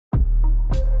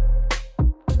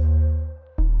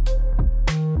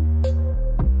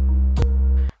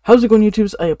How's it going,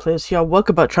 YouTube's ElliotPlays here?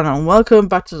 Welcome back to the channel and welcome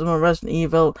back to some more Resident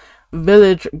Evil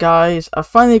Village, guys. I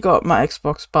finally got my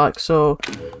Xbox back, so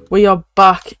we are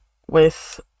back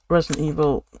with Resident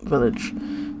Evil Village.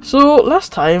 So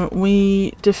last time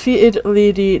we defeated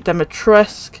Lady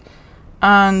Dimitrescu,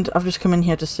 and I've just come in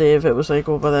here to save. It was like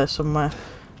over there somewhere.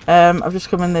 I've just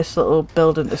come in this little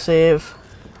building to save.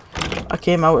 I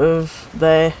came out of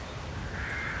there,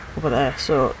 over there,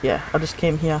 so yeah, I just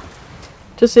came here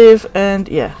to save, and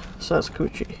yeah, so that's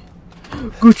Gucci.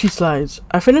 Gucci slides.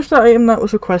 I finished the item that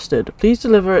was requested. Please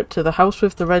deliver it to the house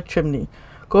with the red chimney.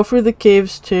 Go through the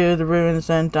caves to the ruins,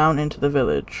 then down into the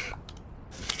village.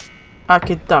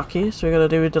 Akidaki, so we gotta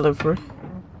do a delivery.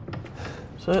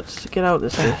 So let's get out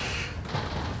this fish.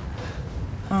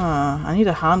 I need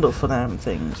a handle for them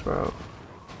things, bro.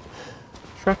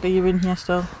 Shrek, are you in here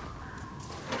still?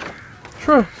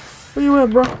 Sure. Where you at,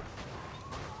 bro?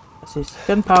 This is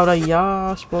gunpowder,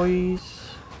 yes, boys.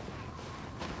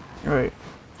 Right.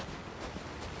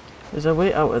 There's a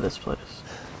way out of this place.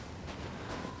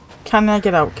 Can I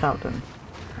get out, Captain?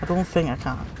 I don't think I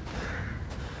can.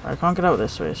 I can't get out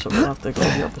this way, so we'll have to go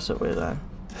the opposite way then.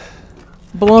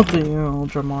 Bloody hell,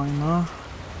 Jemima.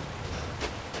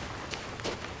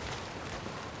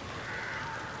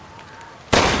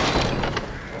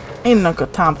 Ain't no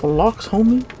good time for locks,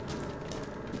 homie.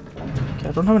 Okay,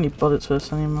 I don't have any bullets for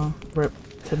this anymore. Rip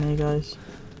to me, guys.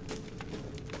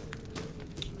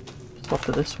 Stop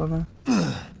to this one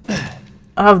then.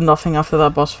 I have nothing after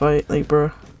that boss fight, like,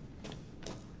 bro.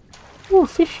 Oh,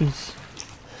 fishies.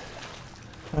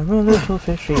 I'm a little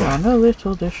fishy, I'm a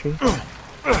little dishy.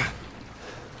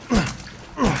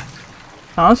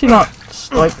 I honestly not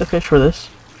like the fish for this.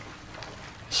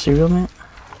 Cereal, mate.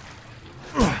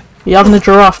 You having the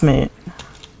giraffe, mate?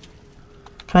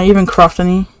 Can I even craft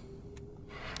any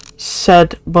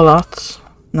said bullets?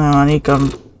 No, I need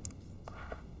gun.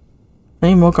 I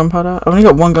need more gunpowder. I've only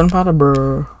got one gunpowder,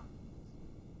 bro.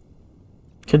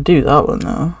 Could do that one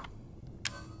though.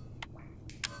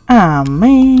 Ah,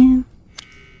 man.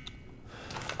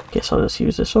 Guess I'll just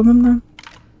use this on them then.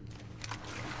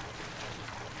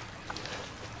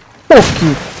 Fuck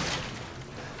you.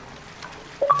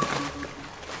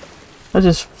 I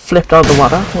just flipped out of the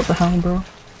water. What the hell, bro?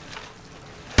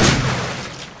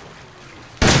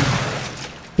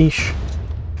 Fish.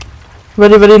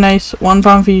 Very, very nice.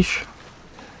 £1 fish.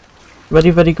 Very,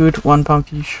 very good. £1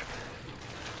 fish.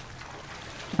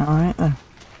 Alright then.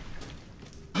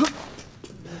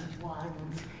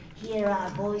 Hear our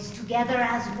voice together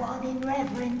as one in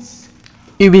reverence.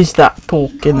 Who is that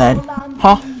talking then?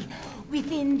 Huh?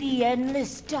 Within the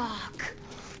endless dark,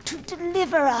 to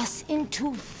deliver us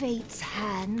into fate's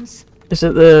hands. Is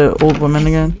it the old woman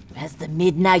again? As the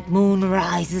midnight moon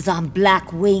rises on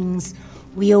black wings,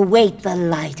 we await the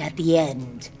light at the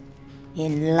end.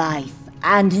 In life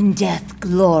and in death,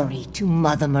 glory to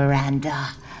Mother Miranda.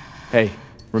 Hey,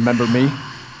 remember me?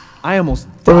 I almost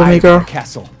died in the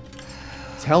castle.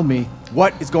 Tell me,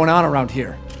 what is going on around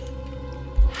here?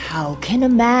 How can a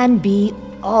man be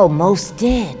almost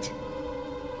dead?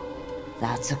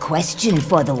 That's a question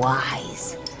for the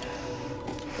wise.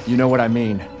 You know what I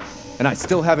mean. And I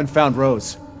still haven't found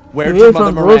Rose. Where did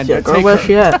Mother Miranda take where's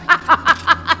she at?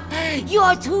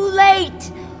 You're too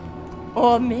late!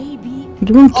 Or maybe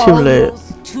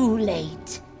almost too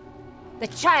late. The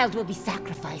child will be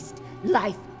sacrificed,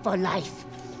 life for life.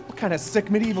 What kind of sick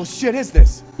medieval shit is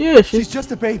this? Yeah, she's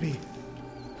just a baby.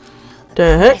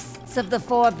 The heck? Crests of the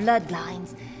 4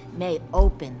 bloodlines may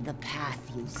open the path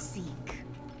you seek.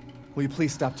 Will you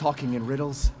please stop talking in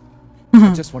riddles?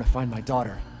 I just want to find my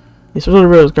daughter. This was a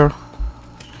riddle, girl.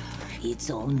 It's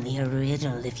only a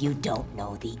riddle if you don't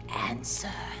know the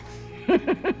answer.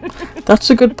 That's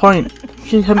a good point.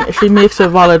 She makes a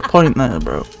valid point there,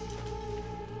 bro.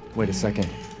 Wait a second.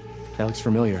 That looks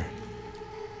familiar.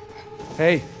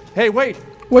 Hey, wait!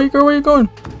 Where you going?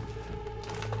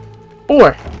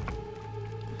 Boy!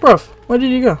 Bruv, where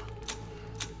did you go?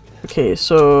 Okay,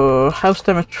 so House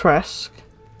Dimitrescu,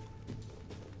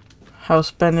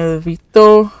 House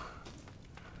Beneviento,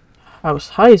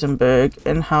 House Heisenberg,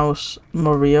 and House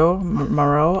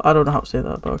Moreau. I don't know how to say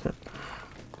that, but okay.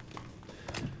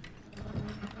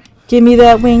 Give me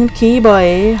that winged key,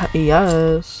 boy.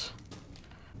 Yes.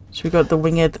 So we got the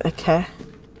winged key.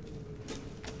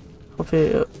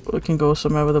 Hopefully we can go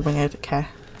somewhere with a winged key.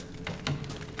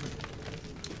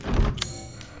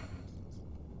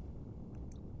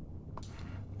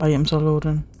 Items are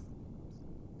loading.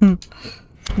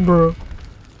 Bro.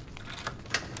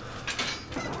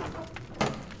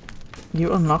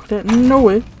 You unlocked it? No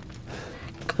way.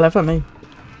 Clever me.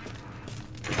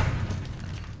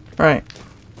 Right.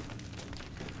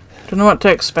 Don't know what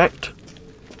to expect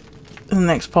in the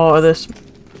next part of this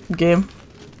game,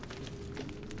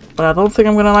 but I don't think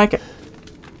I'm gonna like it.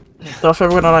 Don't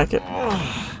think I'm gonna like it.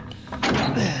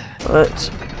 Let's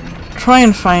try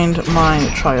and find my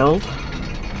child.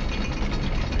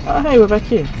 Oh, hey, we're back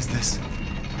here. Is this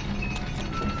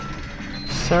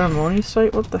ceremony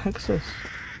site? What the heck's this?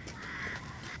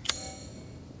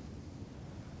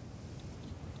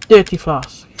 Dirty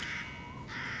flask.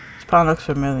 This plan looks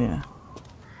familiar.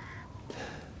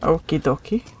 Okie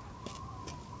dokie.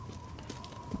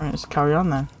 Right, let's carry on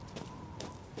then.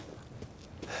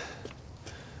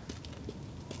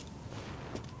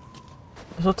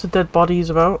 There's lots of dead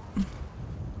bodies about.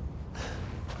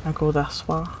 I go that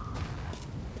far.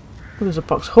 Oh, there's a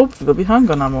box. Hopefully there'll be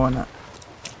handgun ammo in it.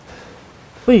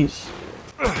 Please.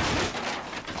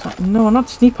 No, not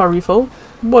sniper rifle.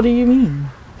 What do you mean?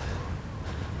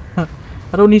 I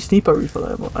don't need sniper rifle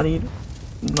ammo. I need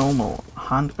normal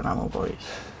handgun ammo, boys.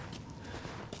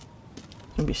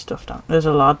 There's gonna be stuff down. There's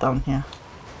a lad down here.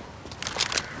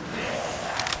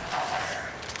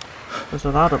 There's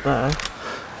a lad up there.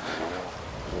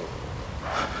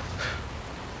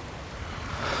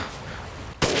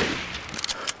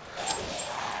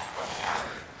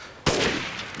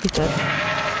 He's dead.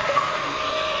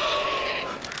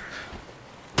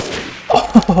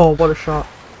 Oh, what a shot.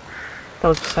 That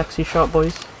was a sexy shot,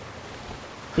 boys.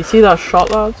 You see that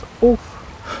shot, lads? Oof.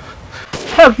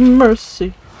 Have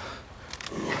mercy.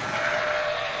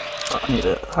 Oh, I need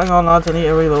it. Hang on, lads, I need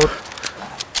to reload.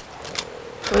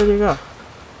 Where did you go?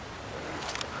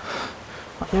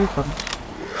 Oh, here he comes.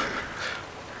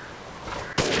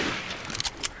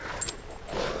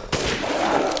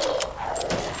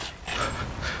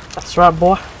 That's right,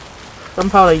 boy.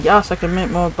 Gunpowder, yes, I can make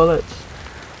more bullets.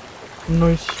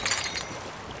 Nice.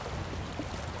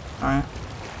 Alright.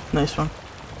 Nice one.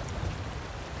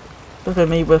 Look at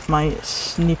me with my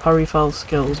sniper rifle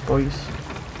skills, boys.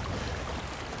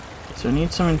 So we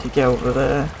need something to get over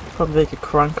there. Probably like a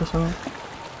crank or something.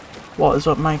 What is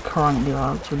up, my cranky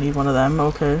lads? We need one of them,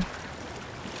 okay.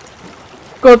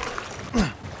 Good.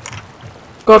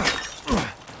 Good.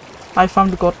 I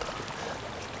found the good.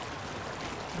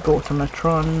 Go to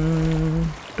Metron.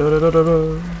 Da da da da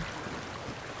da.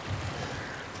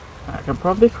 I can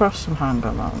probably craft some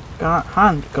handgun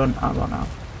ammo now.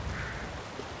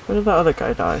 Where did that other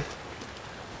guy die?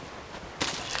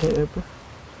 Herb.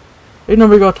 You know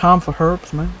we got time for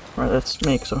herbs, man. Right, let's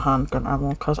make some handgun ammo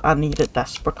because I need it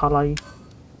desperately.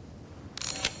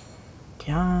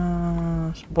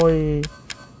 Yes, boy.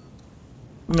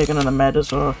 I'm making it a med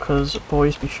as well because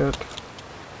boys be shook.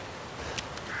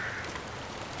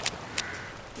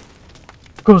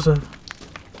 Goes a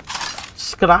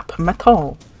scrap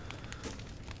metal.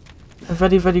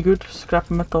 Very, very good. Scrap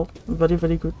metal. Very,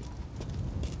 very good.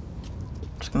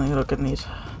 Just gonna look at these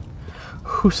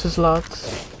hooses,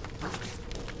 lads.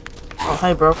 Oh,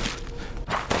 hi, bro.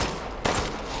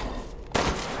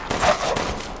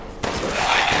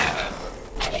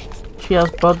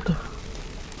 Cheers, bud.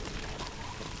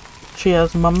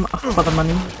 Cheers, mum, for the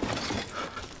money.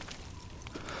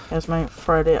 Here's my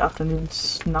Friday afternoon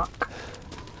snack.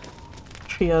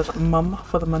 Cheers, mum,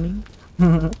 for the money.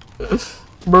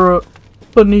 Bruh.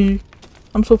 Funny.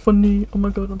 I'm so funny. Oh my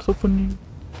god, I'm so funny.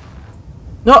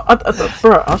 No,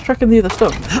 bruh, I was tracking the other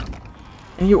stuff.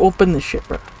 And you open this shit,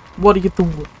 bruh. What are you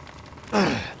doing?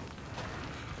 Alright,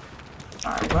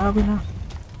 where are we now?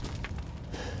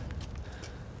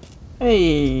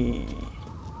 Hey.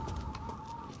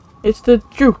 It's the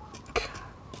Duke.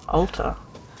 Altar.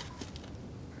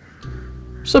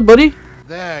 What's up, buddy?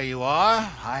 There you are.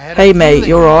 I had hey, mate,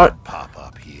 you're alright. Pop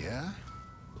up here.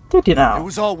 Did you now? It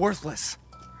was all worthless.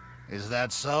 Is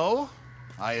that so?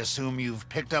 I assume you've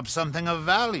picked up something of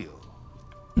value.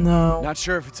 No. Not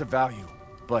sure if it's of value,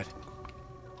 but...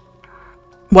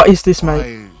 What is this, mate?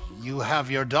 Why, you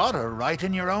have your daughter right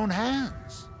in your own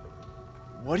hands.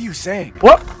 What are you saying?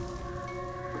 What?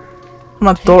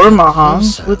 My daughter in my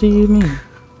hands? What do you mean?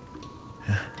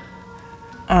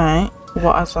 Alright,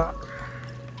 what is that?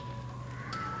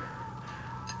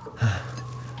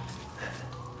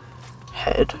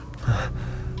 Head.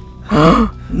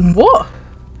 What?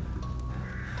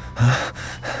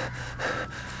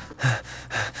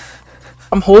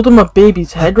 I'm holding my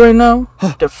baby's head right now?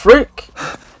 The frick?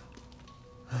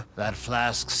 That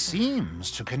flask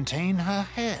seems to contain her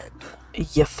head.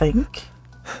 You think?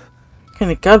 Can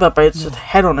you gather by its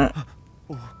head on it?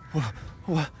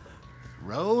 What?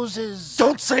 Roses.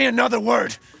 Don't say another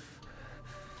word!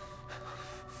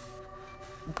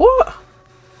 What?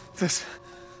 This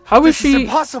Is is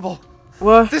impossible!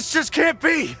 What? This just can't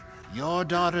be! Your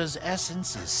daughter's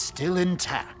essence is still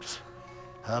intact.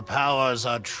 Her powers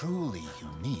are truly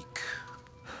unique.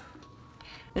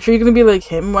 Is she gonna be like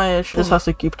him, where she just has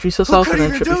to goop juice herself and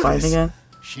then she'll be fine again?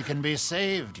 She can be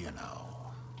saved, you know.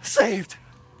 Saved?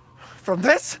 From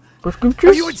this? With goop Are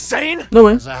juice? you insane? No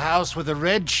way. There's a house with a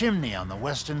red chimney on the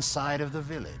western side of the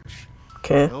village.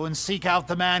 Okay. Go and seek out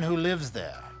the man who lives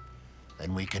there.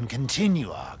 Then we can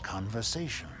continue our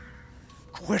conversation.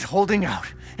 Quit holding out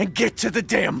and get to the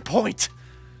damn point.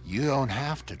 You don't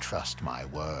have to trust my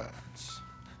words.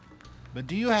 But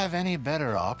do you have any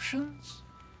better options?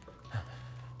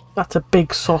 That's a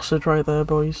big sausage right there,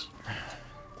 boys.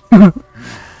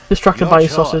 Distracted by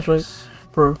his sausage, right?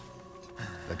 Bro.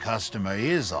 The customer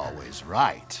is always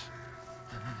right.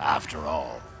 After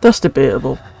all. That's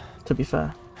debatable, to be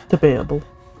fair. Debatable.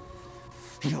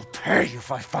 You'll pay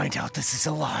if I find out this is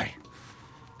a lie.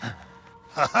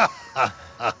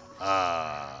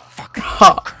 Fucking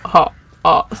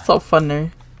Ha, so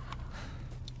funny.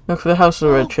 Look for the house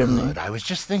with the red chimney. Good. I was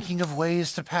just thinking of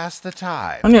ways to pass the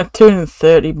time. Only got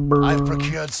 230, bro. I've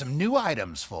procured some new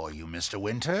items for you, Mr.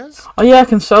 Winters. Oh yeah, I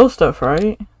can sell stuff,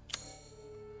 right?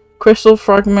 Crystal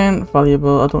fragment,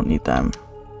 valuable, I don't need them.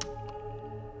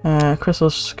 Crystal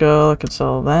skull, I can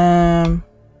sell them.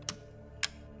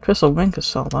 Crystal wing, can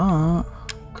sell that.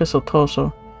 Crystal torso.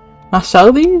 Can I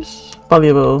sell these?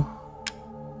 Valuable.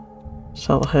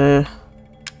 Sell her.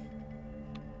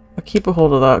 I'll keep a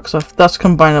hold of that because that's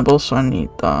combinable, so I need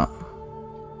that.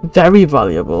 Very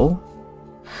valuable.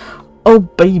 Oh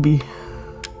baby,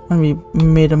 and we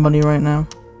made of money right now.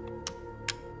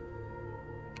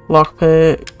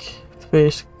 Lockpick,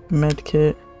 first med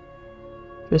kit,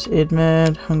 first aid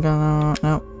med,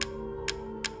 no.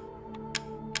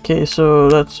 Okay, so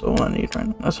that's all I need right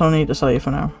now. That's all I need to sell you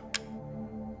for now.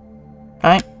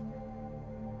 Alright.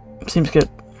 Seems good.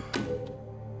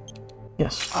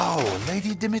 Yes. Oh,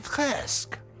 Lady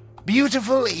Dimitrescu.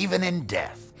 Beautiful even in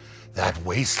death. That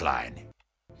waistline.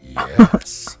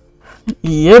 Yes.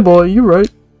 Yeah, boy, you're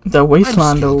right. The wasteland,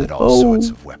 I'm though. skilled at all sorts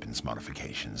of weapons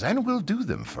modifications, and will do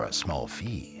them for a small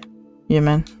fee. Yeah,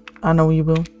 man. I know you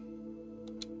will.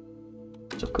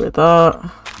 Let's upgrade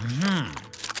that.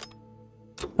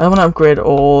 I want to upgrade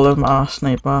all of my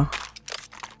sniper.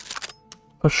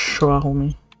 For sure,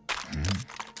 homie.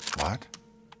 What?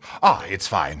 Ah, it's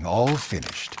fine. All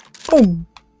finished. Oh,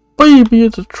 baby,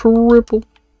 it's a triple.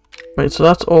 Right, so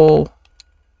that's all.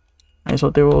 Might as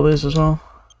well do all this as well.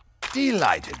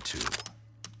 Delighted to.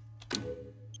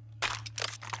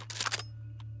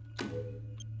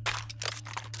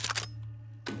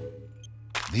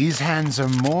 These hands are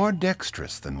more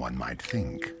dexterous than one might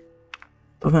think.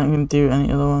 Don't think I can do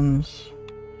any other ones.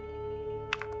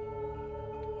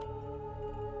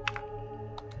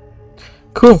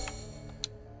 Cool.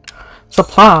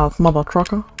 Supply, mother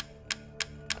trucker.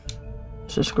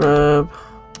 Let's just grab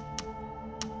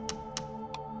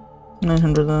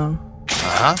 900 of them.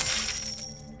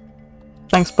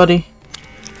 Thanks, buddy.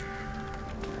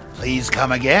 Please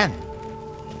come again.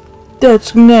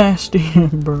 That's nasty,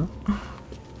 bro.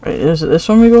 Right, is it this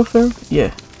one we go through?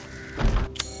 Yeah.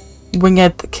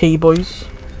 Winged key, boys.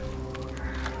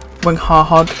 Wing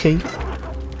hard key.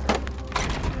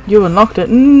 You unlocked it?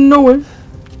 No way.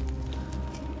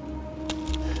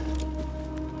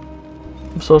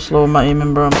 I'm so slow with my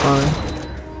aiming, bro. I'm sorry.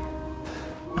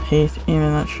 I hate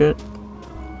aiming that shit.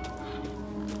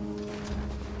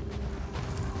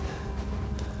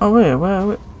 Oh wait,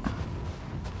 where?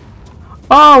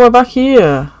 Oh, we're back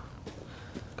here.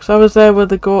 Cause I was there where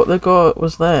the goat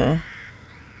was there.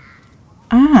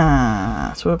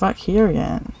 Ah, so we're back here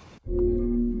again.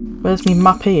 Where's me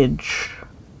map page?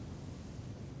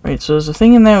 Right, so there's a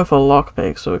thing in there with a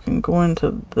lockpick, so we can go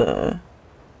into there.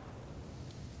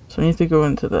 So I need to go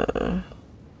into there.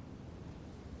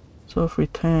 So if we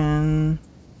turn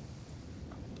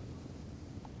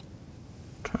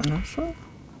this up.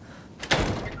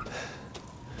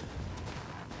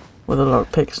 Where the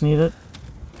lockpick's needed.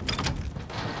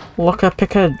 Lock a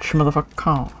pickage,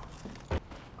 motherfucker.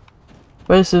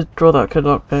 Where's the draw that could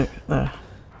lockpick? There.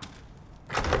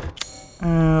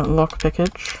 Lock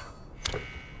pickage.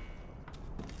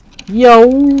 Yo,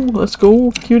 let's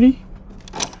go, cutie.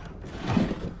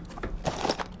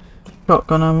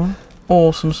 Shotgun ammo.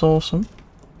 Awesome, awesome.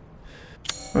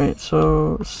 Right,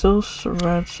 so still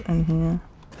red's in here.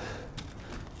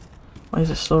 Why is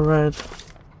it still red?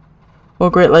 O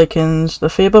great Lycans, the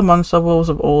fabled monster wolves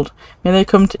of old, may they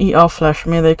come to eat our flesh,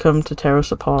 may they come to tear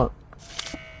us apart.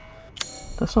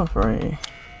 That's not very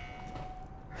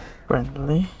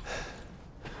friendly.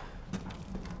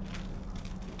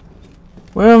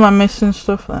 Where am I missing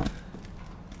stuff then?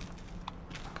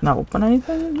 Can I open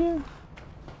anything in here?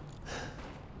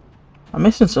 I'm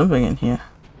missing something in here.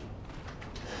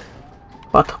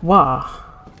 But why?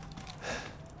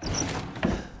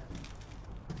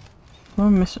 What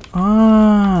am I missing?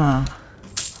 Ah!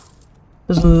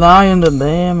 There's a lie under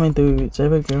there, my dudes. There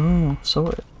we go. Saw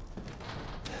it.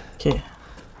 Okay.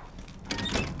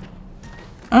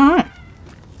 Alright.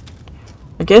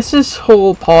 I guess this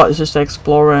whole part is just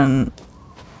exploring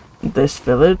this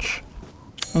village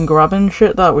and grabbing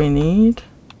shit that we need.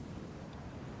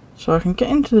 So I can get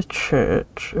into the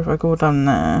church if I go down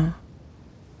there.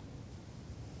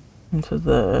 Into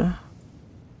there.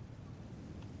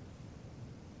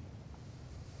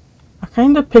 I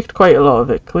kind of picked quite a lot of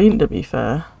it clean, to be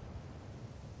fair.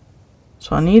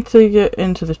 So I need to get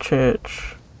into the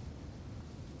church.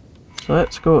 So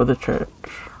let's go to the church.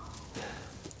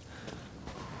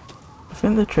 I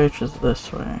think the church is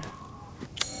this way.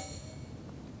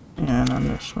 Yeah, and then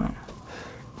this way.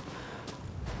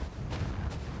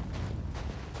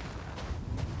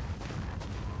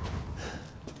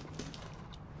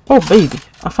 Oh baby,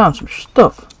 I found some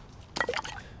stuff.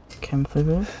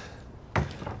 Campfire.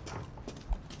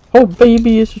 Oh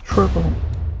baby, it's a trouble.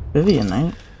 Vivian,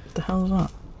 mate. What the hell is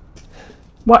that?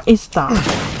 What is that?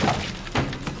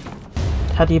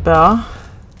 Teddy bear?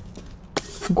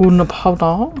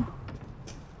 Gunpowder?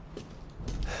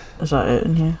 Is that it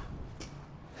in here?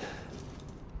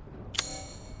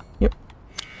 Yep.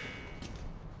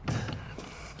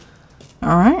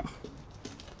 Alright.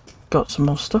 Got some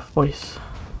more stuff, boys.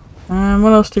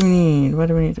 What else do we need? Where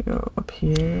do we need to go? Up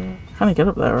here? Can I get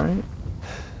up there, right?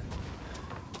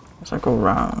 Let's go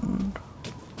round.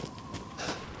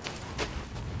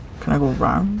 Can I go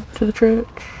round to the church?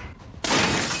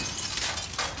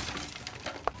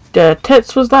 The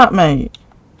tits was that, mate?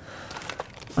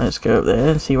 Let's go up there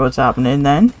and see what's happening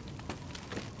then.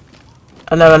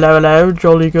 Hello, hello, hello.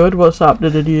 Jolly good. What's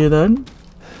happening in here then?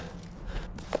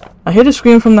 I heard a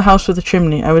scream from the house with the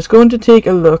chimney. I was going to take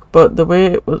a look, but the way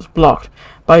it was blocked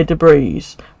by debris.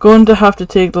 Going to have to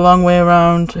take the long way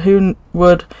around. Who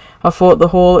would have thought the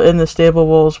hole in the stable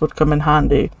walls would come in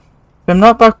handy? If I'm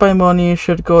not back by morning, you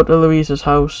should go to Louise's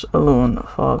house alone,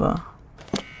 father.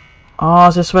 Oh,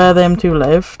 is this where them two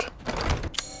lived?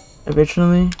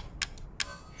 Originally?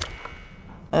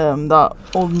 That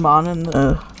old man and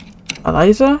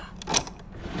Eliza?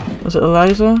 Was it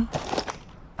Eliza?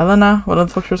 Elena? What the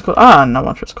fuck she was called? Ah, no,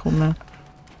 what she was called, man.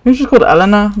 Maybe she was called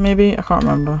Elena, maybe? I can't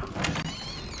remember.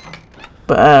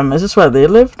 But, is this where they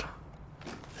lived?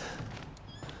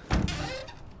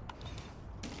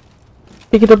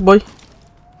 Pick it up, boy.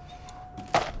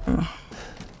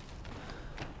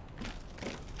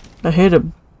 I heard a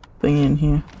thing in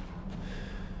here.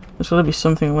 There's gotta be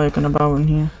something lurking about in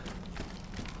here.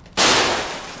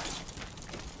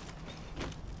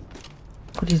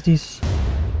 What is this?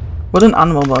 What an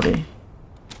animal body.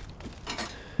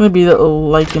 Gonna be little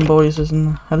lichen boys, isn't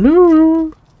there?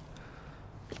 Hello!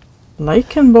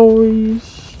 Lichen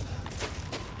boys.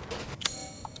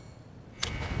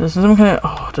 There's some kind of.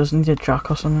 Oh, does it need a jack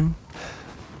or something?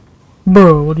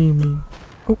 Bro, what do you mean?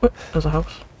 Oh, wait, there's a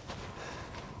house.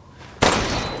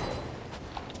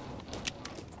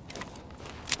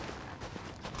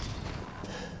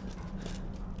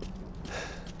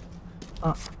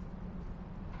 Ah.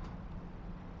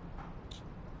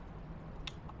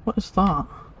 What is that?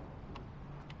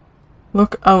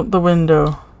 Look out the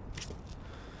window.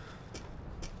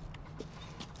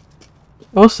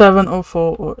 07,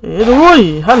 04, 08.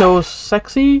 Oi! Hello,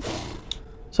 sexy.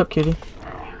 What's up, cutie?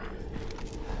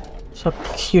 What's up,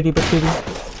 cutie patootie?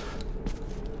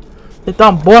 Get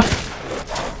down, boy!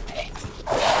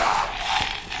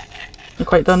 You're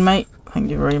quite done, mate.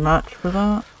 Thank you very much for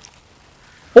that.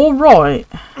 Alright.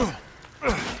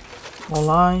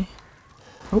 Well,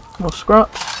 oh, more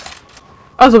scraps.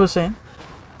 As I was saying.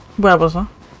 Where was I?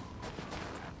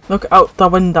 Look out the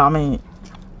window, mate.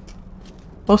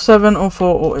 07,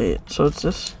 04, 08. So it's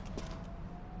this.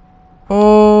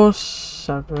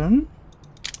 07.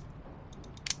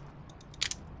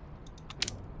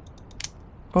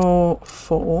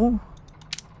 04.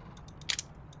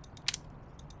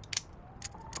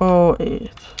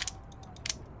 08.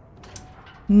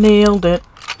 Nailed it.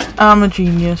 I'm a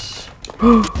genius.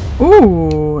 Ooh,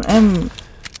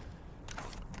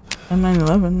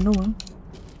 M911, no one.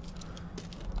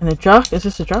 And a jack? Is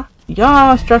this a jack?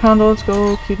 Yes, jack handle, let's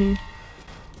go, cutie.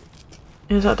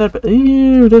 Is that dead bed?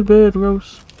 Ew, dead bed,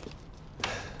 gross.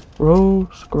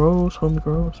 Gross, gross, homie,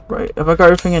 gross. Right, have I got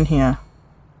everything in here?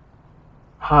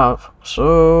 Have.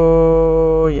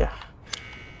 So, yeah.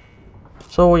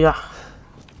 So, yeah.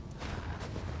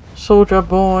 Soldier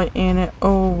boy in it.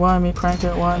 Oh, why me crank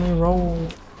it, why me roll?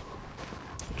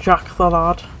 Jack the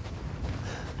lad.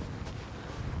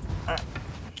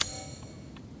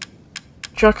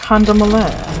 Jack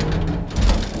Handamalaire.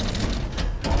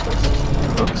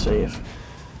 Look safe.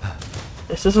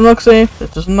 This doesn't look safe. This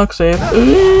doesn't look safe.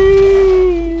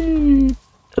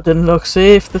 It didn't look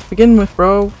safe to begin with,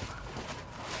 bro.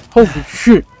 Holy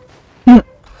shit.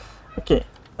 Okay,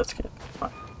 let's get fine.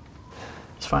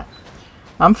 It's fine.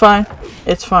 I'm fine.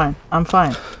 It's fine. I'm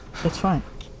fine. It's fine.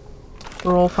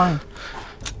 We're all fine.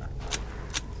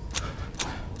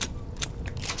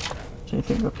 Is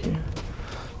anything up here?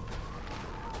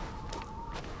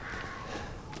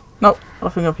 Nope,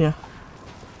 nothing up here.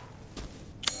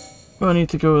 Where I need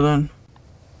to go then?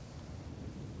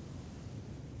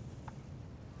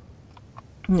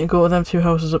 I need to go to them 2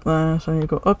 houses up there, so I need to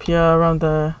go up here, around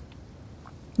there.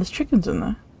 There's chickens in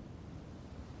there.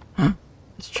 Huh?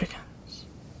 There's chickens.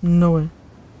 No way.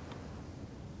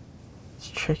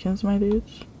 It's chickens, my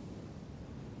dudes.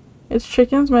 It's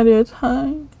chickens, my dudes.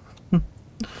 Hi.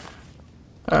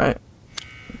 Alright.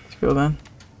 Let's go then.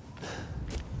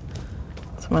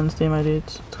 It's Wednesday, my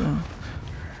dudes. Let's go.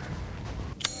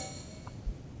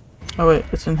 Oh wait,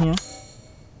 it's in here.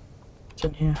 It's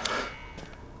in here.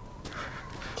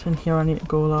 It's in here, I need to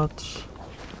go, lads.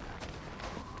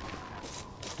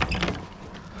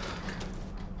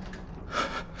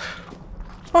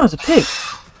 Oh, it's a pig!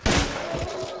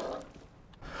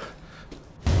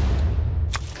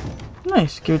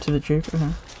 Nice, give it to the Duke.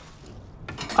 Okay.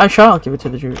 I shall give it to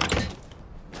the Duke.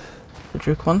 The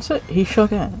Duke wants it, he shall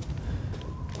get it.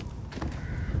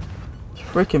 There's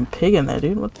a freaking pig in there,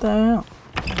 dude. What the hell?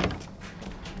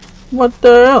 What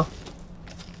the hell?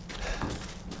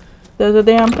 There's a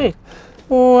damn pig.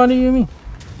 What do you mean?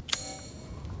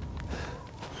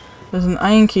 There's an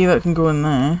iron key that can go in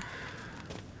there.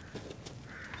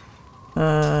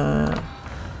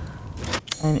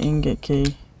 An ingot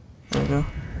key. There we go.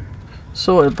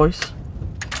 Sorted, boys.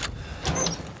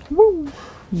 Woo!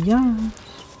 Yeah.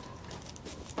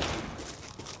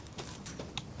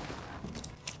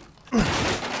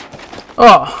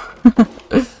 Oh!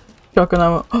 Shotgun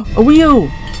ammo. Oh, a wheel!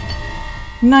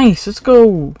 Nice, let's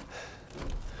go!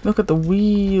 Look at the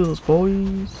wheels,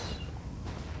 boys.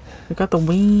 Look at the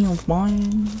wheels,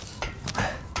 boys.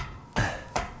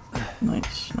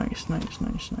 Nice, nice, nice,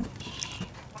 nice, nice.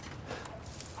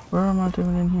 Where am I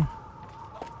doing in here?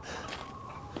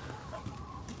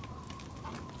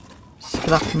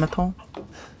 Scrap metal.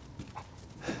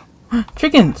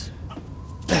 Chickens!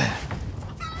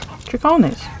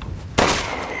 Chicones!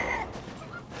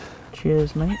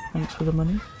 Cheers, mate. Thanks for the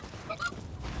money.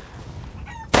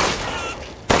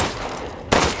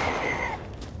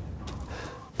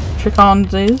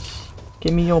 Chickens,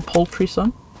 give me your poultry,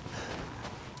 son.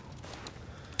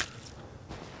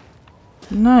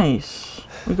 Nice.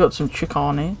 We got some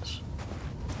chicones.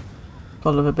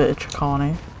 Gotta love a bit of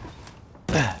chicone.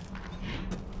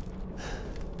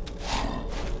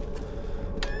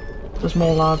 There's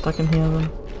more lads, I can hear them.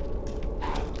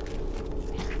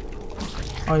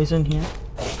 Oh, he's in here.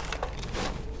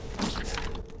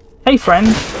 Hey, friend.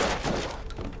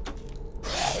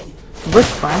 Rick,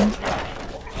 friend.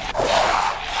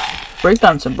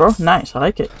 Breakdancing, bro. Nice, I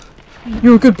like it.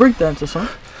 You're a good breakdancer, son.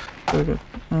 Very good.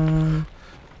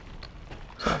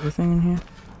 Is that everything in here?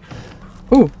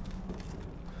 Ooh.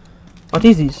 What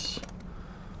is this?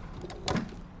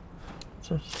 What's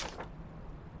this?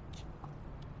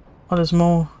 Oh, there's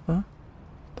more there.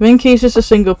 The main case is a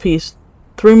single piece.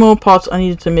 3 more parts I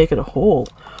needed to make it a whole.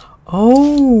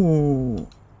 Oh.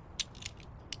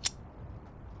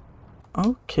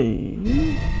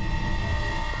 Okay.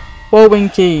 Bowling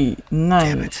key. Nice.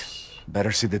 Damn it.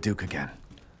 Better see the Duke again.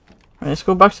 Right, let's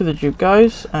go back to the Duke,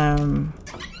 guys. Let's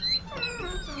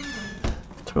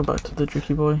go back to the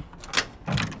Dukey boy.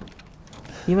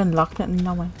 Even locked it in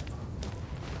no way.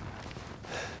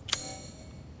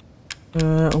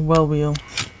 A well wheel.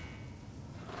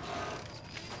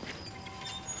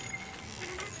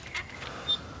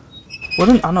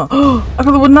 Wooden animal. Oh, I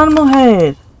got the wooden animal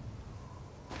head.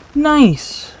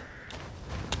 Nice.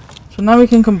 So now we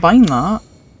can combine that.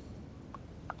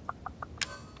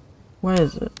 Where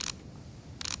is it?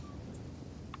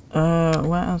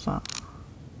 Where is that?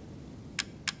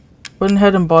 Wooden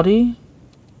head and body.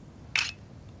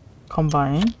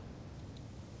 Combine.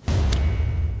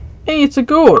 Hey, it's a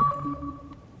goat.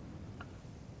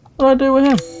 What do I do with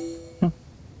him?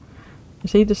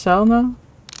 Is he to sell now?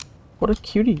 What a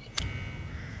cutie.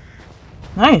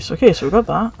 Nice, okay, so we got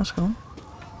that. Let's go.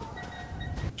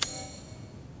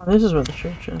 Oh, this is where the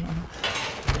church is.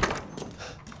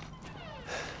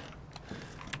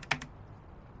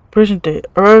 Present date.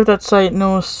 Arrived at site,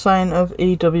 no sign of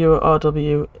EW or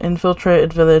RW.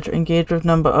 Infiltrated village, engaged with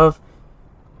number of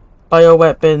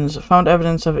bioweapons. Found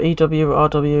evidence of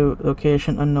EWRW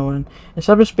location unknown.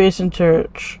 Establish base in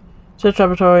church. Search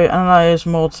laboratory. Analyze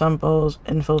mold samples.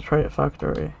 Infiltrate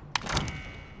factory.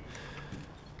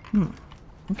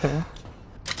 Okay.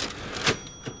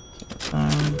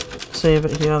 Save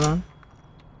it here then.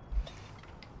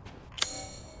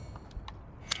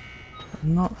 I've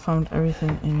not found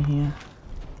everything in here.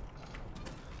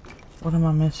 What am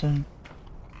I missing?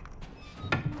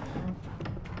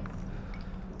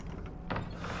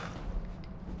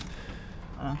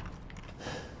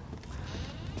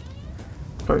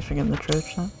 Everything in the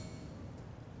church then.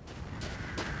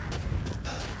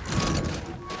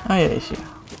 Oh yeah, he's here.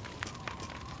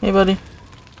 Hey buddy.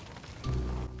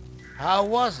 How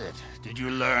was it? Did you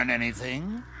learn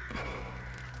anything?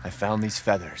 I found these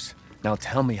feathers. Now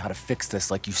tell me how to fix this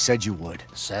like you said you would.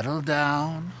 Settle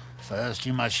down. First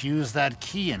you must use that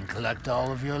key and collect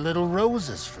all of your little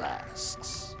roses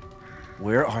flasks.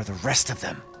 Where are the rest of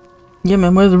them? Yeah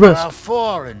man, where's the There rest? are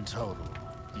 4 in total.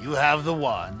 You have the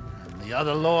one, and the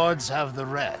other lords have the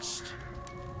rest.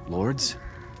 Lords?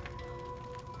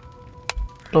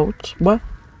 Lords? What?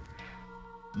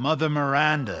 Mother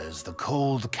Miranda is the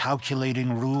cold,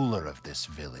 calculating ruler of this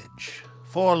village.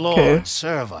 4 lords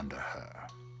serve under her.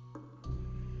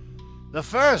 The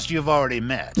first you've already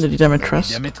met. Lady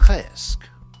Demetresque. Demetresque.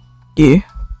 Yeah.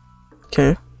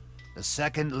 Okay. The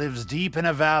second lives deep in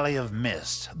a valley of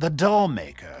mist. The doll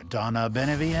maker, Donna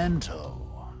Beneviento.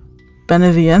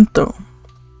 Beneviento.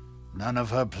 None of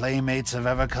her playmates have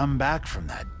ever come back from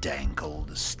that dank old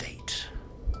estate.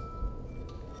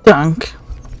 Dank.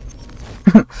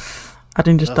 I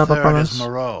didn't just The dab up third on is us.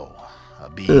 Moreau, a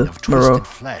being of twisted Moreau.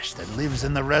 flesh that lives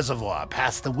in the reservoir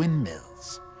past the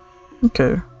windmills.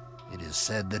 Okay. It is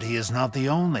said that he is not the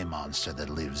only monster that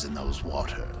lives in those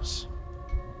waters.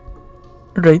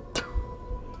 Right.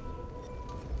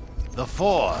 The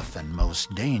fourth and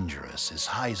most dangerous is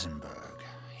Heisenberg.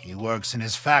 He works in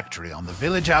his factory on the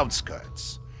village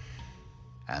outskirts.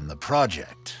 And the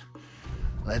project.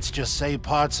 Let's just say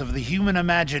parts of the human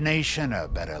imagination are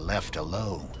better left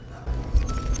alone.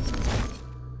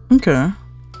 Okay.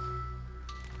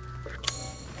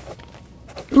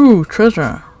 Ooh,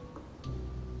 treasure.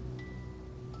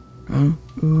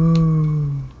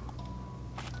 Ooh.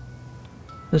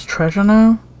 There's treasure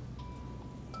now?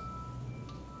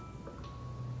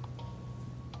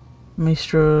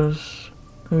 Maestro's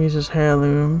Louise's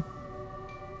heirloom.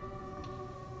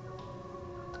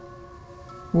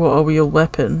 What are we, a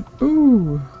weapon?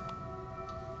 Ooh.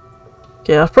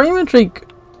 Okay, I've pretty much like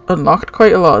unlocked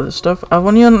quite a lot of this stuff. I've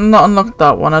only not unlocked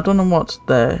that one. I don't know what's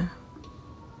there.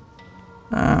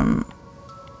 I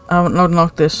haven't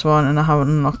unlocked this one, and I haven't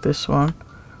unlocked this one.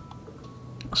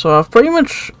 So I've pretty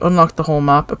much unlocked the whole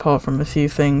map, apart from a few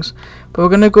things. But we're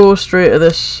gonna go straight to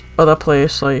this other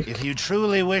place, like... If you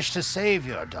truly wish to save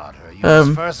your daughter, you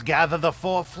must first gather the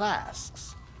 4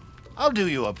 flasks. I'll do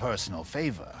you a personal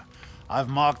favor. I've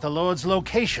marked the Lord's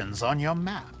locations on your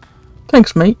map.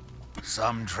 Thanks, mate.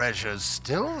 Some treasures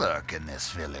still lurk in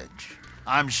this village.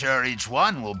 I'm sure each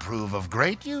one will prove of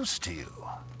great use to you.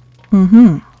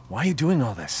 Why are you doing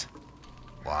all this?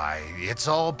 Why, it's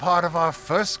all part of our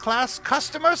first-class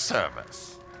customer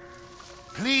service.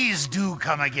 Please do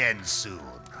come again soon.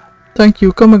 Thank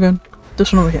you, come again.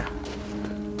 This one over here.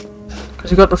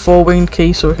 Because you got the 4-winged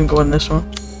key, so we can go in this one.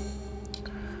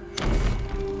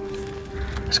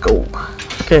 Let's go.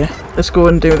 Okay, let's go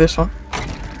and do this one.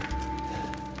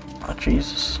 Oh,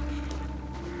 Jesus.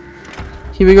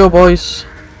 Here we go, boys.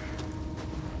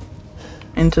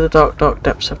 Into the dark, dark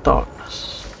depths of darkness.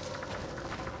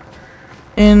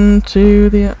 Into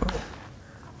the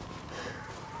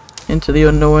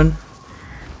unknown.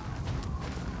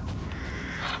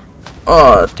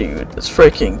 Oh, dude, there's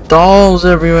freaking dolls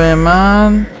everywhere,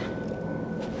 man.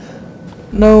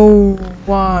 No,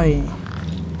 why?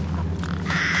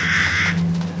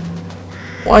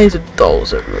 Why is it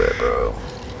dolls everywhere, bro?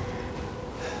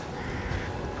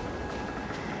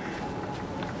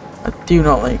 I do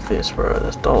not like this, bro.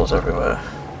 There's dolls everywhere.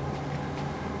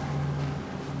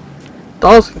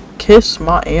 Dolls can kiss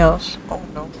my ass. Oh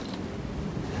no.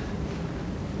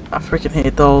 I freaking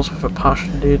hate dolls with a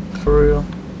passion, dude. For real.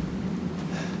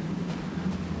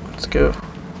 Let's go.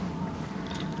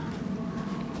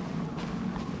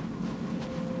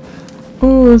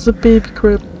 Oh, there's a baby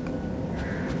crib.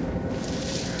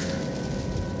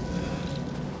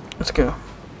 Let's go.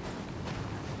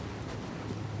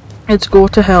 Let's go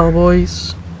to hell,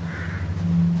 boys.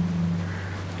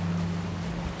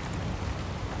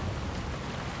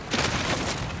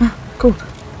 Good.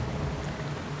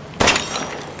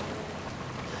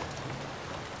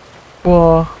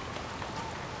 Whoa.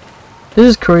 This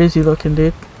is crazy looking,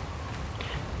 dude.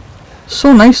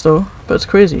 So nice though, but it's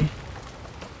crazy.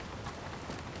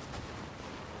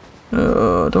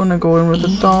 I don't want to go in with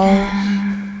the dolls.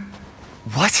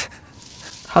 What?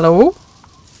 Hello?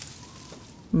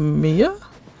 Mia?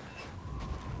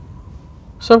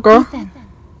 What's up, girl? Ethan,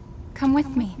 come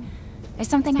with me. There's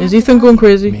something. Is Ethan going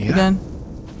crazy Mia? again?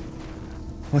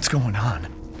 What's going on?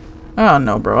 I don't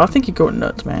know, bro. I think you're going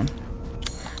nuts, man.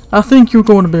 I think you're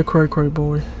going a bit cray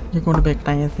boy. You're going a bit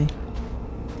crazy.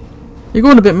 You're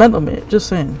going a bit mental, mate. Just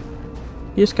saying.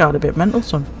 You just got a bit mental,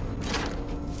 son.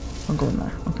 I'm going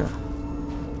there. Okay.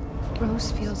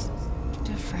 Rose feels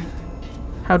different.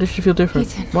 How does she feel different?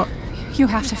 Ethan, What? you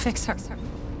have to fix her.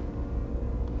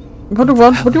 What do you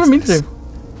want me to do?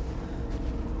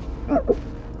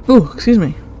 Oh, excuse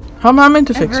me. How am I meant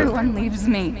to fix it? Everyone leaves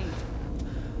me.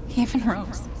 Even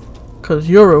Rose. Cause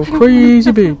you're a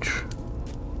crazy bitch.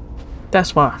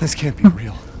 That's why. This can't be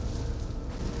real.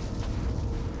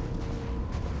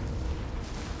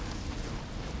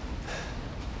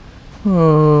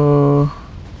 Oh.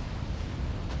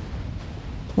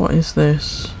 What is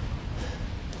this?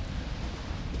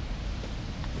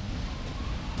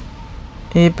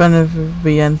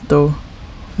 Beneviento,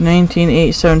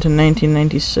 1987 to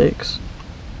 1996.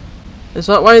 Is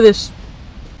that why this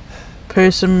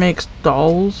person makes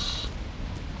dolls?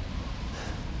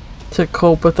 To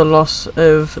cope with the loss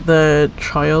of their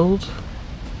child?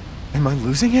 Am I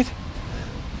losing it?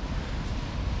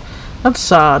 That's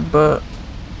sad, but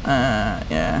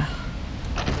yeah.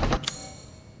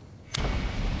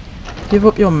 Give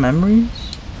up your memories?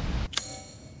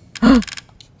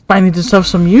 Finally does have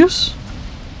some use?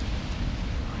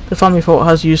 The family photo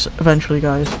has use eventually,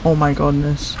 guys. Oh my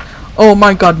goodness. Oh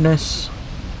my goodness.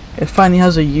 It finally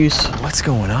has a use. What's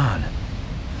going on?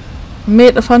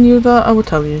 Mate, if I knew that, I would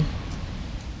tell you.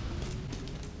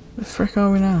 The frick are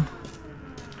we now?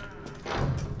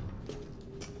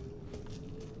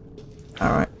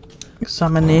 Alright.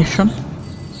 Examination.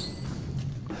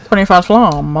 25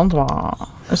 floor, monthly.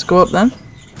 Let's go up then.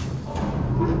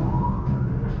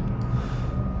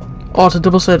 Oh, it's a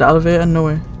double-sided elevator? No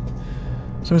way.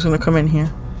 Someone's gonna come in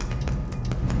here.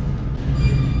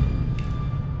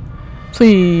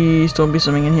 Please don't be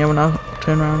something in here when I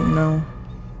turn around. No.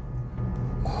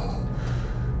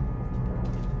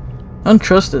 I don't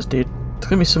trust this, dude. There's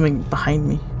gonna be something behind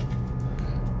me.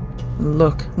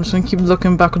 Look. I'm just gonna keep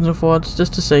looking backwards and forwards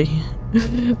just to say.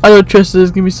 I don't trust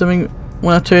there's gonna be something.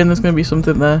 When I turn, there's gonna be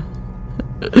something there.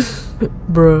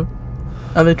 Bruh.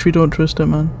 I literally don't trust it,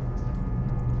 man.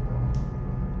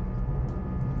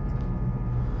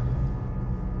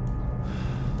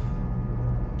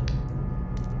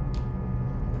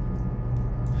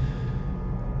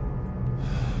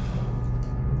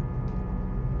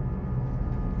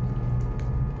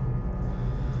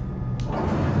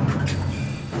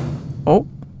 Oh.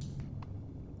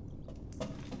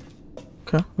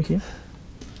 Okay, we're here.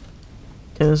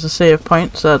 Okay, there's a save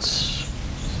point, so that's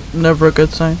never a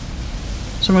good sign.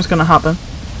 Something's gonna happen.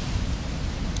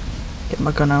 Get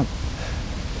my gun out.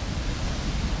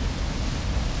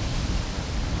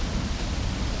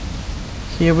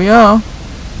 Here we are.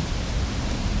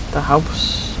 The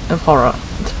House of Horror.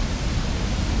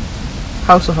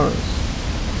 House of Horrors.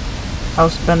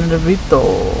 House Beneviento.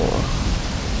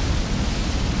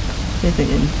 Anything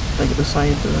in, like at the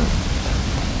side of that?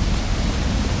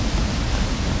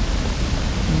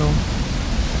 No.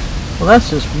 Well, that's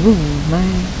just rude,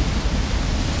 man.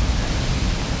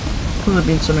 Could have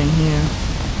been something here.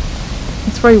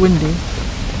 It's very windy.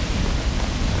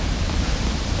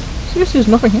 Seriously, there's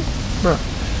nothing here? Bruh,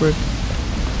 weird.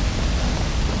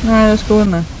 Alright, let's go in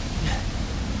there.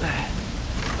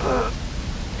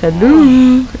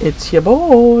 Hello, it's your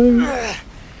boy,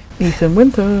 Ethan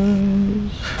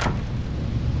Winters.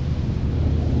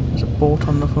 There's a boat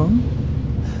on the phone.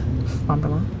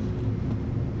 Fabulous.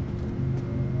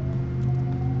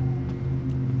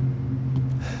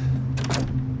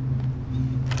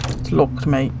 It's locked,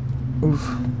 mate.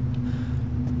 Oof.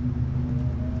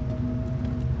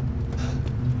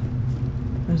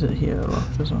 Is it here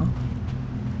locked as well?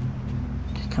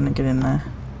 Can I get in there?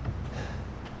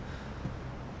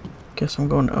 Guess I'm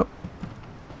going up.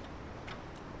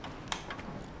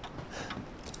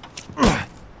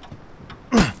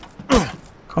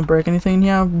 Can't break anything,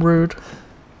 yeah, rude.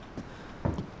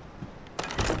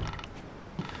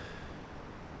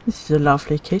 This is a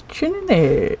lovely kitchen, isn't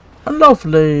it?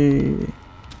 Lovely.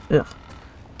 Ugh.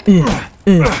 Ugh.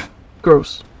 Ugh.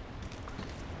 Gross.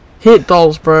 Hate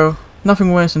dolls, bro.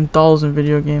 Nothing worse than dolls in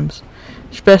video games.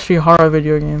 Especially horror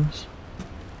video games.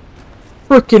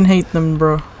 Frickin' hate them,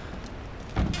 bro.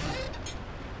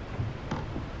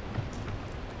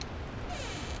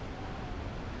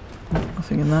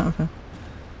 Nothing in that, okay.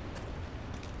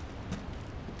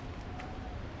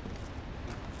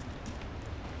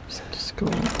 Just go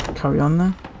carry on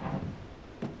there.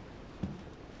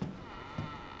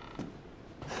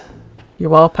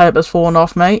 Your wallpaper's fallen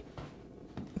off, mate.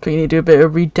 I think you need to do a bit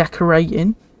of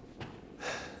redecorating.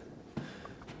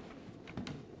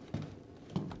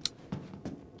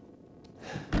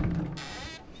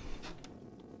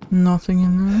 Nothing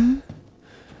in there.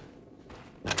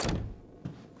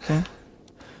 Okay.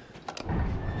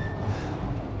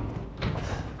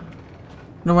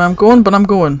 Know where I'm going, but I'm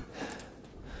going.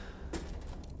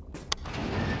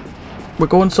 We're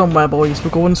going somewhere, boys.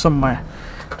 We're going somewhere.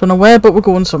 Don't know where, but we're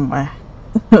going somewhere.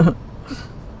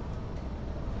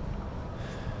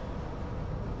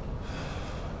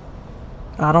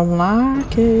 I don't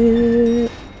like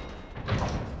it.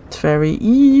 It's very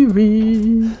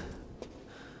eerie.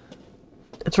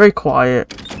 It's very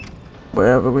quiet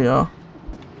wherever we are.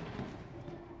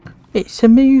 It's a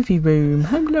movie room.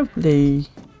 How lovely.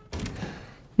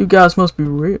 You guys must be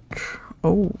rich.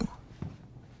 Oh.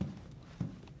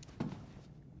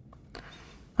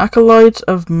 Acolytes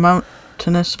of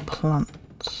mountainous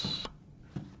plants.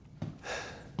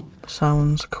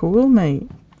 Sounds cool, mate.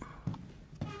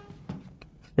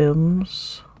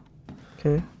 Films.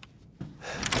 Okay.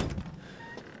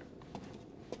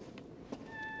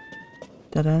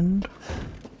 Dead end.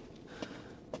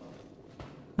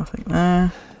 Nothing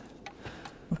there.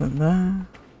 Nothing there.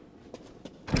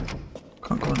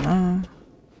 Can't go in there.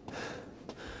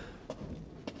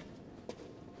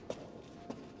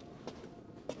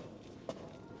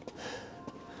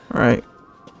 Right.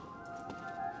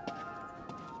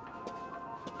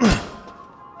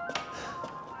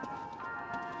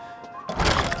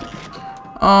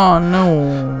 Oh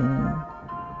no.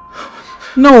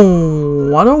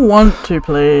 No, I don't want to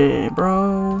play,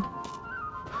 bro.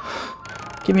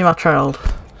 Give me my child.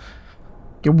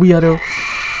 You weirdo.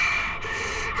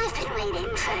 I've been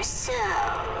waiting for so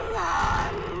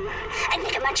long. I'd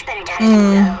make a much better daughter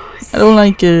than Rose. I don't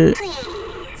like it.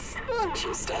 Please, won't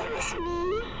you stay with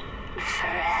me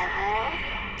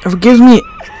forever? It gives me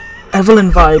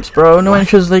Evelyn vibes, bro. You know when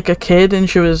she was like a kid and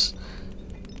she was...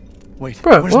 Wait,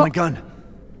 bro, where's what? my gun?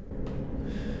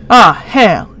 Ah,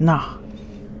 hell nah.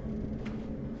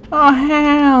 Oh,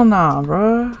 hell nah,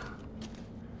 bro.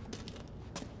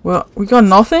 Well, we got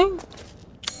nothing?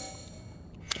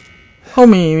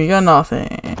 Homie, we got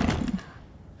nothing.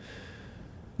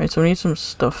 Wait, so we need some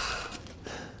stuff.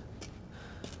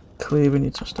 Clearly we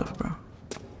need some stuff, bro.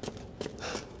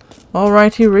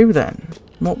 Alrighty, Roo then.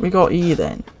 What we got here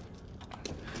then?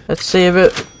 Let's save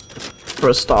it for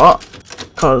a start.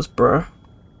 Cause, bruh.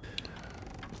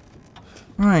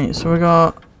 Right, so we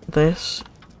got this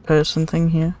person thing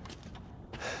here.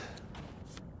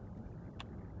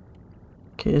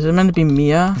 Okay, is it meant to be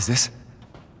Mia? Is this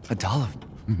a doll of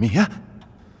Mia?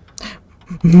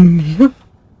 Mia?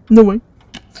 No way.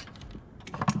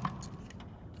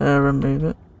 Remove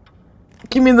it.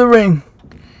 Give me the ring.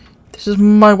 This is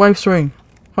my wife's ring.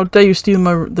 How dare you steal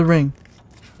the ring?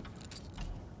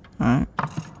 Alright.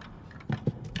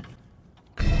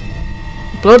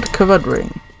 Blood covered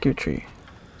ring. Gucci.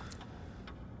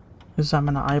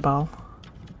 Examine the eyeball.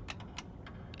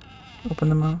 Open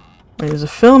the mouth. Wait, there's a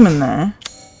film in there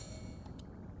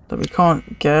that we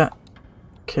can't get.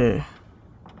 Okay.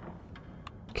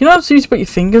 Can you not seriously put your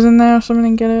fingers in there or something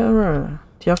and get it, bro?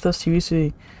 Do you have to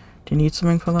seriously? Do you need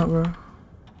something for that, bro?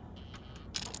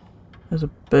 There's a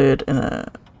bird in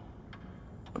a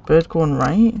bird going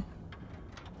right.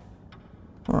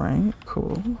 Alright,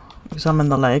 cool. Examine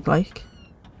the leg, like.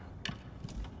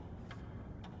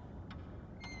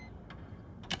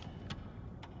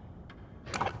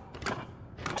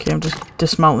 Okay, I'm just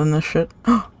dismounting this shit.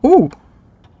 Ooh!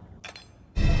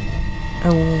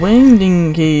 A wing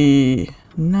dinghy!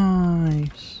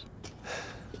 Nice.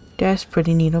 That's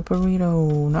pretty neat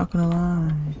burrito, not gonna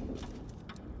lie.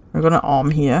 We're gonna arm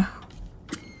here.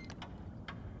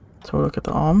 So look at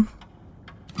the arm.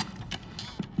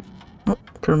 Oh,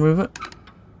 can remove it.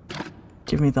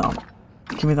 Give me the arm.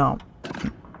 Give me the arm.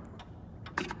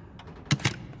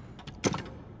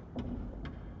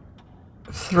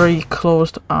 3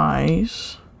 closed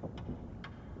eyes.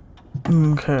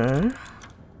 Okay.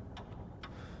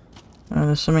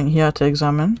 There's something here to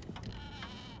examine.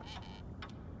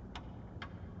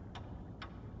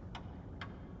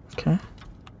 Okay.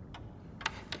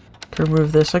 Can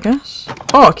remove this, I guess.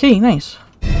 Oh, a key, nice.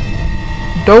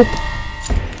 Dope.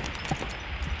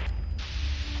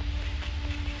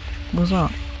 What's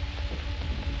that?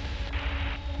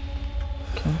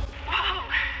 Okay. Whoa!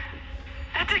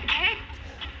 That's a kid!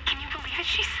 Can you believe it?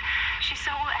 She's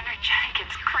so energetic,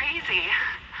 it's crazy.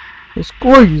 It's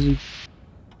crazy.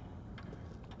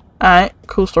 Alright,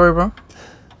 cool story, bro.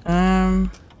 Okay,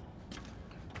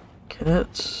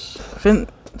 let's... I think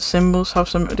symbols have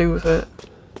something to do with it.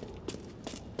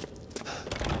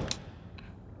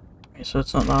 Okay, so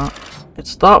it's not that.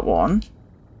 It's that one.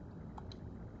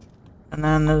 And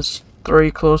then there's 3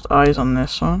 closed eyes on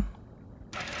this one.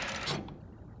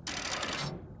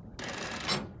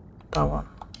 That one.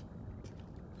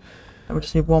 And we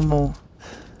just need one more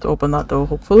to open that door,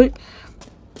 hopefully.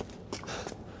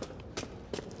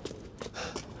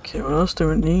 Okay, what else do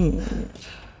we need?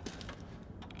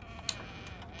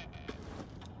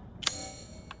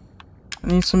 I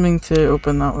need something to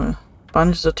open that with.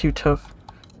 Bandages are too tough.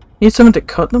 Need something to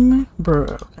cut them with? Bro,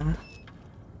 okay.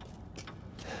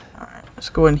 Alright, let's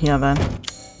go in here then.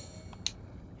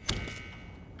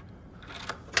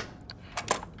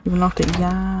 You've unlocked it,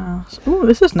 yes. Ooh,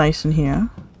 this is nice in here.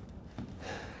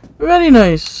 Very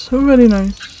nice, very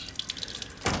nice.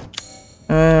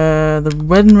 The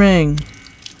wedding ring.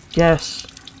 Yes.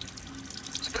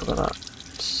 Let's cover that.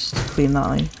 Just clean that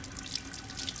eye.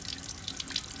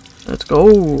 Let's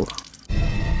go.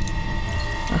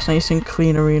 That's nice and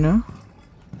clean arena.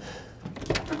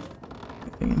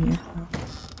 Anything in here?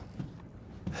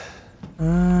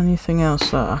 Anything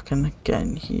else that I can get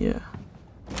in here?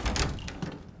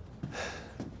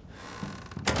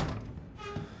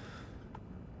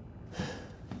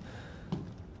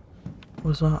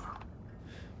 What's that?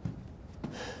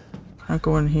 Can I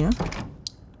go in here?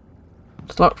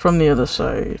 It's locked from the other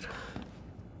side.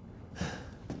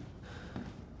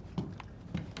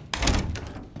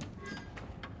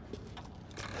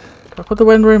 Can I put the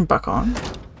wedding ring back on?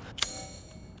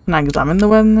 Can I examine the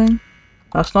wedding ring?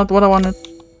 That's not what I wanted.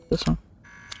 This one.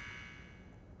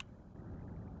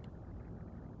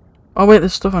 Oh wait,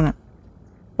 there's stuff on it.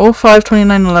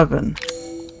 052911.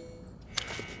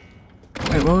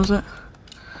 Wait, what was it?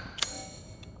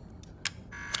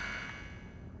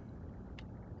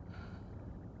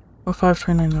 Oh,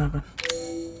 52911.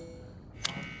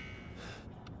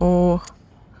 Oh,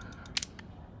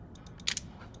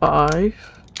 5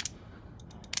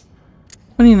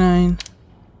 29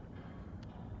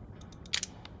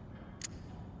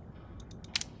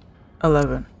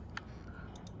 11.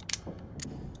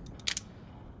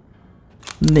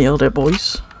 Nailed it,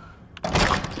 boys.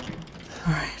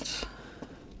 Alright.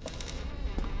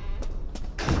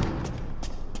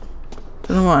 Don't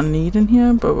know what I need in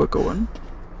here, but we're going.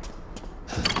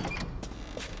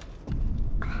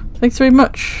 Thanks very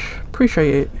much.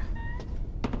 Appreciate it.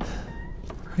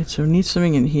 Right, so we need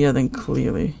something in here then,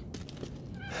 clearly.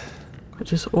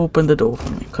 Just open the door for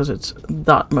me, because it's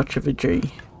that much of a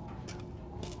G.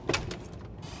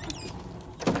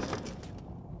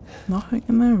 Nothing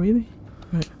in there, really?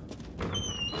 Right.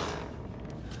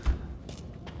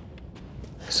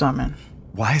 Examine.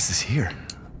 Why is this here?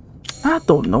 I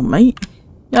don't know, mate.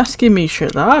 You're asking me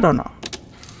shit that I don't know.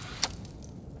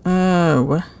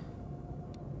 What?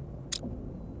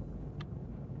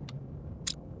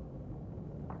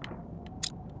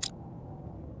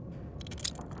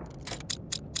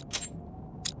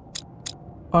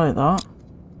 Like that.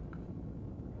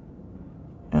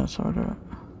 Yeah, sorry to it.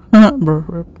 Bro,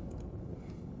 rip.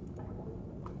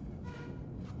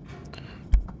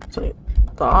 It's like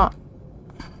that.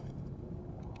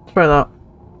 Try that.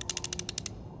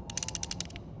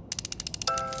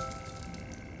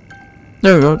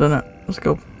 There we go, done it. Let's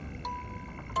go.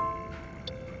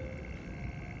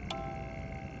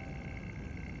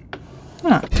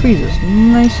 Ah, tweezers.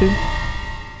 Nice.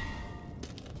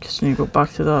 Guess I need to go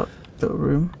back to that little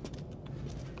room.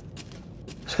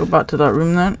 Let's go back to that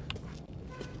room then.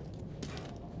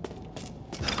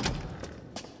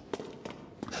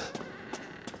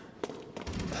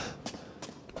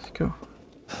 Let's go.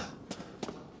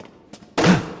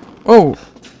 Oh!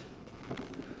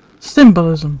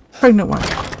 Symbolism. Pregnant one. Is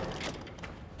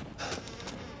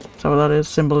that what that is?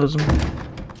 Symbolism.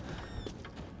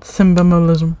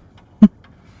 Symbolism.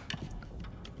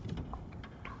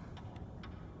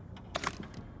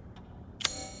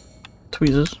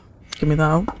 Tweezers. Give me that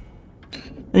out.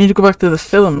 I need to go back to the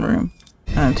film room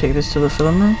and take this to the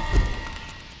film room. What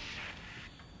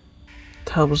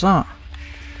the hell was that?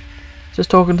 Just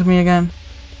talking to me again.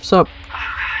 What's up? Oh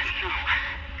God, no.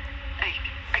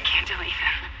 I can't tell Ethan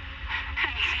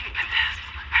anything but this.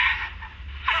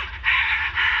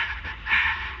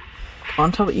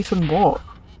 Can't tell Ethan what?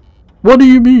 What do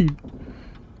you mean?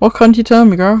 What can't you tell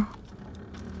me, girl?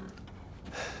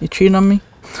 You cheating on me?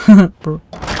 Bro.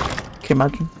 Can you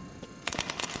imagine?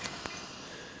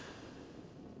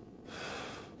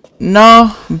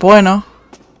 No, boy, no.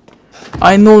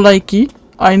 I know likey.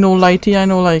 I know lighty. I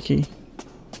know likey.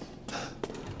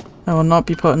 I will not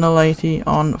be putting a lighty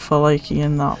on for likey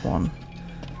in that one.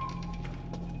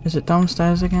 Is it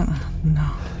downstairs again?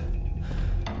 No.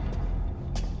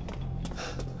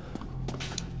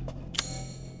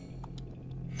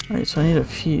 Right, so I need a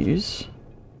fuse.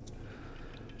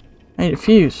 I need a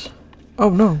fuse. Oh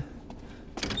no.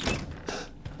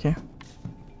 Okay.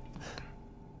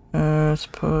 Let's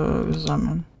put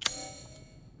examine.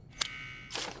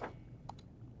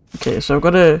 Okay, so I've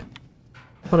got to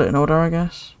put it in order, I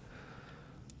guess.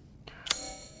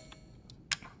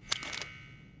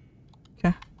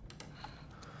 Okay.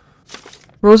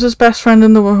 Rose's best friend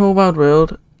in the whole wide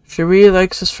world. She really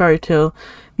likes this fairy tale.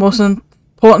 Most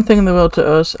important thing in the world to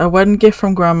us. A wedding gift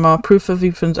from Grandma. Proof of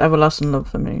Ethan's everlasting love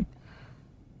for me.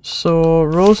 So,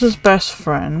 Rose's best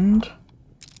friend.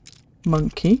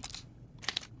 Monkey.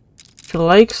 She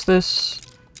likes this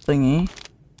thingy.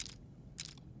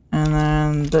 And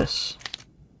then this.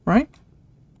 Right?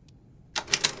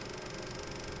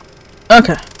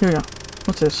 Okay, here we go.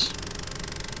 What's this?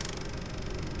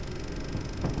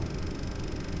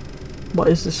 What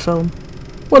is this film?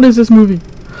 What is this movie?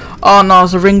 Oh no,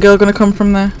 is a ring girl gonna come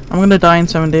from there? I'm gonna die in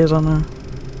 7 days on her.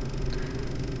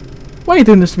 Why are you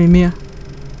doing this to me, Mia?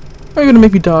 Why are you gonna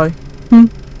make me die? Hmm?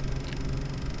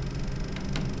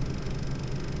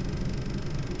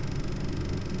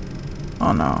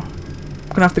 Oh no.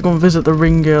 We're gonna have to go and visit the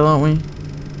ring girl, aren't we?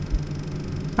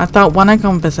 I don't wanna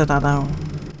go and visit her though.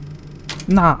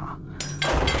 Nah.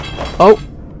 Oh,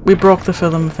 we broke the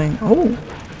film thing. Oh.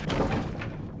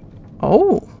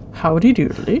 Oh, howdy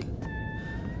doodly.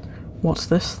 What's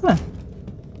this then?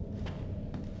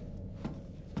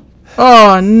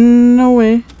 Oh, no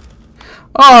way.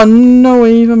 Oh, no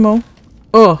way even more.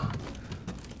 Oh.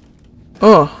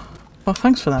 Oh. Well,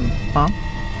 thanks for them, Mom.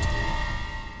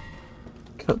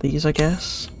 Got these, I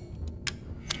guess.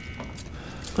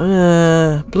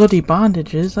 Bloody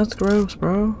bandages. That's gross,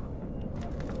 bro.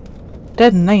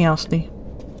 Dead nasty.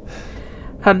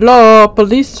 Hello,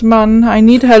 policeman. I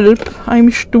need help. I'm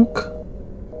stuck.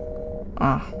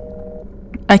 Ah.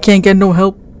 I can't get no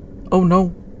help. Oh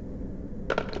no.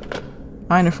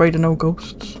 I ain't afraid of no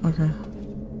ghosts. Okay.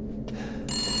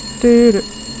 Dude.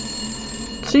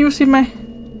 Seriously, man?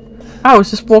 I was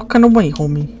just walking away,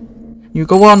 homie. You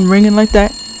go on ringing like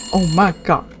that? Oh my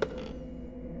god.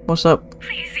 What's up?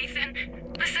 Please, Ethan,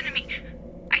 listen to me.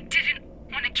 I didn't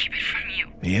want to keep it from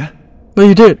you. Mia? Well,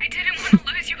 you did. I didn't want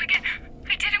to lose you again.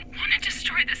 I didn't want to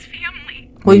destroy this family.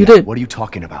 Well, you Mia, did. What are you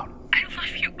talking about? I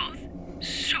love you both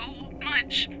so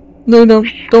much. No, no,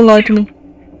 don't lie to me.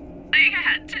 I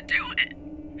had to do it.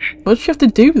 What did she have to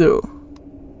do, though?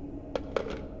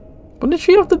 What did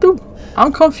she have to do?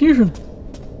 I'm confusion.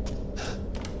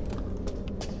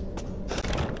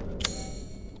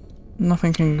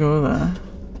 Nothing can go there.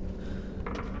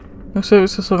 Looks like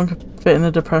it's just something could fit in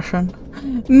the depression.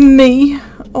 Me!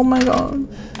 Oh my god.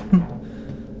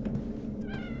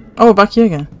 Oh, back here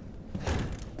again.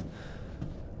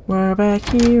 We're back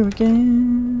here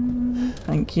again.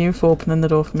 Thank you for opening the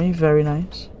door for me. Very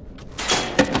nice.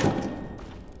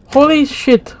 Holy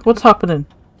shit, what's happening?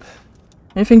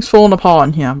 Everything's falling apart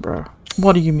in here, bro.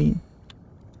 What do you mean?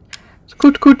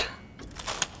 Scoot.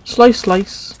 Slice,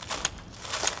 slice.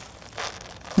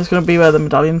 It's gonna be where the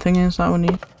medallion thing is that we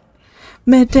need.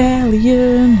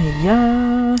 Medallion,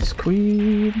 yes,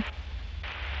 queen.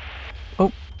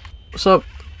 Oh, what's up?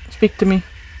 Speak to me.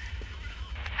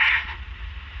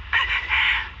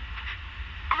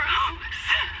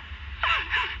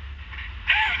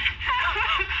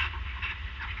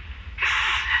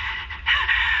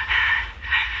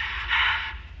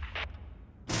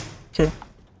 Okay.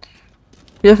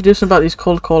 We have to do something about these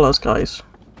cold callers, guys.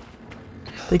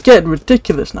 They get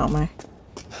ridiculous now, man.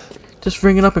 Just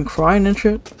ringing up and crying and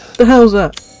shit. The hell's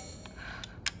that?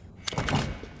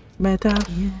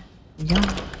 Medallion,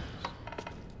 yeah.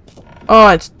 Oh,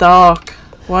 it's dark.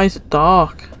 Why is it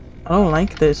dark? I don't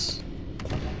like this.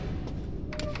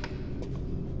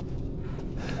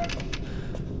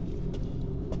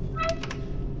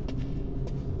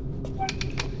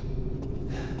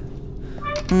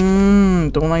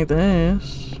 Don't like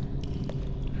this.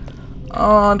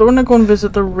 Oh, I don't want to go and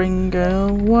visit the ring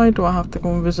girl. Why do I have to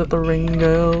go and visit the ring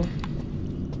girl?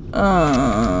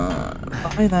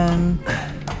 Bye then.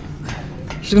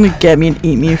 She's gonna get me and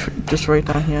eat me just right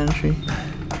down here, isn't she?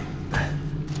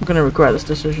 I'm gonna regret this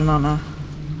decision, aren't I?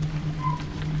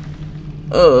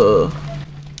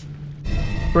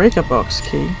 Breaker box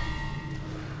key?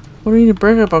 What do you need a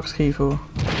breaker box key for?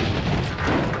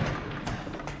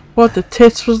 What the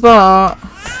tits was that?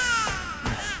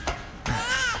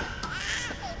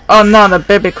 Oh no, the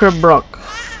baby crib broke.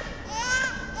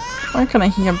 Why can I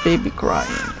hear baby crying?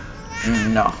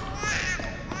 No.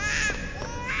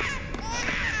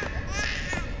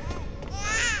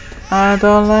 I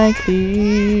don't like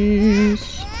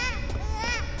these.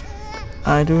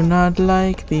 I do not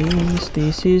like these.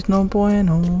 This is no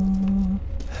bueno.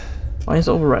 Why is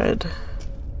it all red?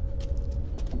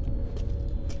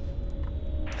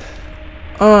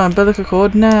 Oh, umbilical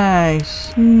cord.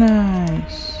 Nice.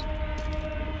 Nice.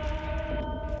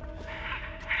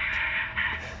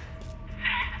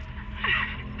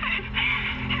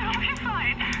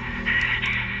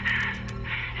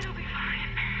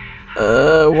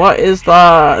 What is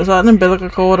that? Is that an umbilical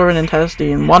cord or an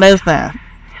intestine? What is that?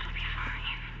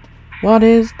 What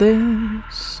is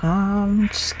this? I'm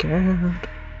scared.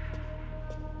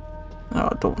 Oh,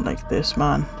 I don't like this,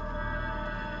 man.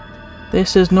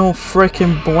 This is no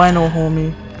freaking bueno,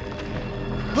 homie.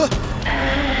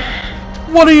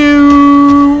 What are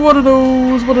you? What are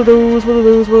those? What are those? What are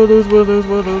those? What are those? What are those?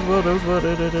 What are those? What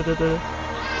are those? What are those?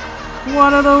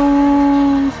 What are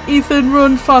those? Ethan,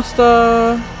 run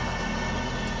faster!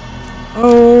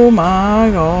 Oh my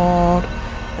god.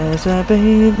 There's a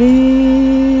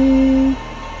baby.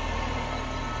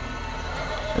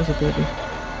 There's a baby.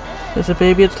 There's a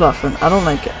baby, it's laughing. I don't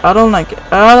like it. I don't like it.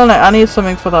 I don't like it. I need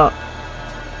something for that.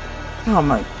 Oh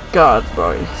my god,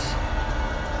 boys.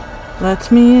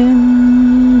 Let me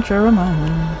in,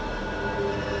 Jeremiah.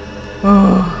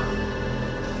 Oh.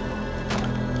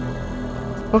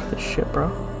 Fuck this shit,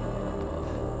 bro.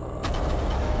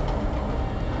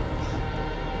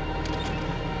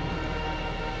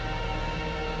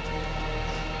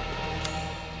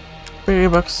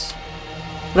 $30.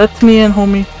 Let me in,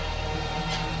 homie.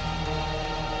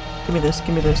 Give me this,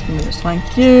 give me this, give me this.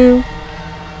 Thank you.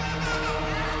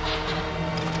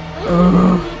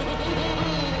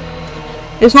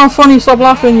 It's not funny, stop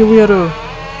laughing, you weirdo.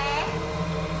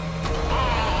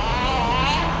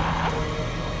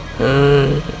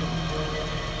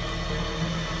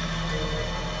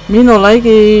 Me no like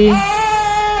it.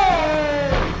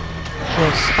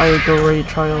 Yes, I agree,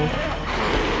 child.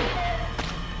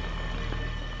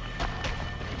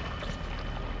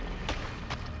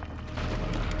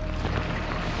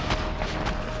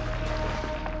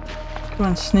 Come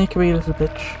on, sneak away, little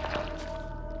bitch.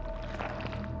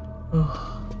 Ugh.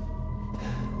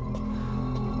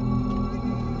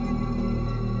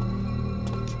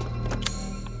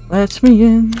 Let me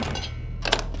in.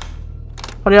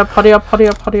 Hurry up, hurry up, hurry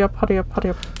up, hurry up, hurry up, hurry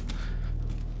up.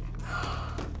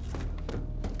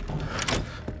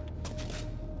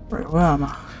 Right, where am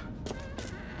I?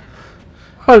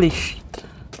 Holy shit.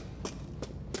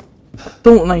 I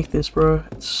don't like this, bro.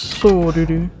 It's so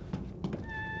doo-doo.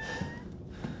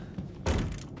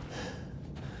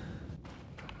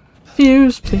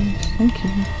 Fuse, please. Thank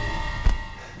you.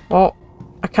 Oh,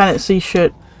 I can't see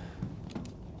shit.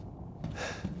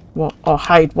 What? Oh,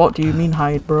 hide. What do you mean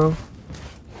hide, bro?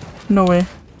 No way.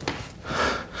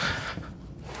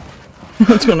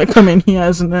 It's gonna come in here,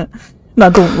 isn't it? And I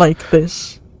don't like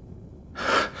this.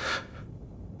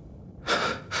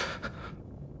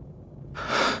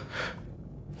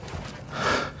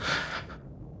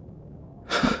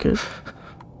 Not good.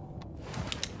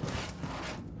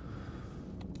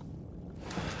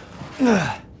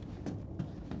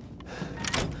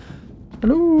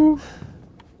 Hello?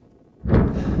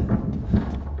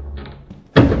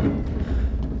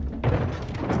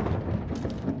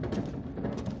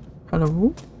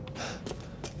 Hello?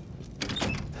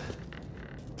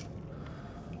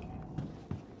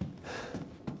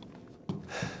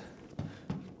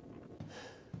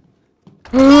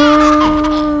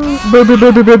 Baby,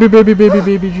 baby, baby, baby, baby,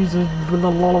 baby, Jesus.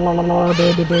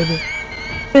 Baby, baby.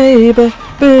 Baby,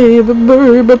 baby,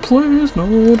 baby, please,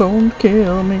 no, don't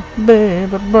kill me.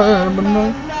 Baby, baby,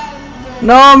 no.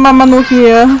 No, mama no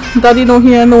here. Daddy no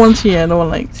here, no one's here. No one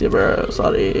likes you, bro.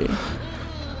 Sorry.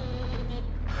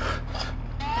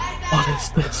 What is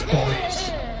this,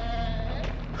 boys?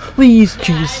 Please,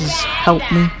 Jesus, help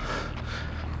me.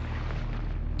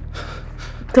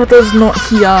 Dada's not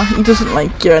here. He doesn't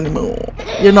like you anymore.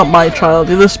 You're not my child.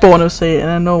 You're the spawn of Satan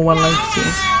and no one likes you.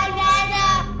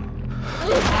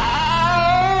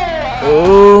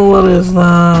 Oh, what is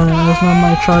that? That's not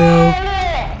my child.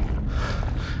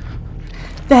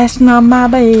 That's not my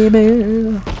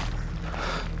baby.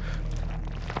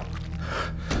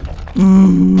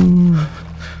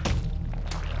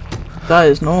 That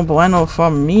is no bueno for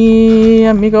me,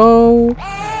 amigo.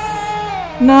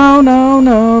 No, no,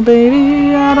 no,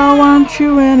 baby, I don't want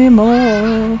you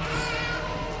anymore.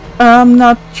 I'm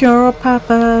not your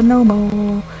papa no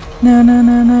more. No, no,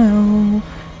 no, no.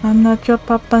 I'm not your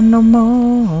papa no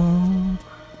more.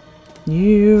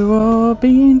 You are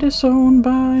being disowned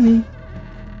by me.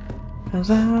 'Cause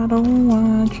I don't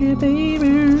want you,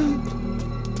 baby.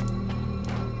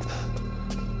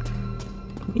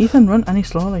 Ethan, run any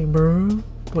slower, bro.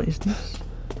 What is this?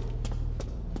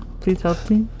 Please help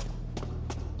me.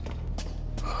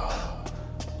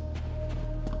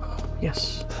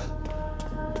 Yes.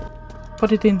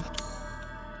 Put it in.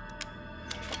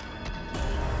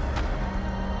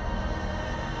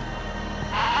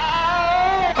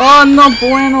 Oh no,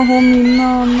 bueno, homie.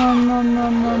 No, no, no, no,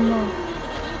 no, no.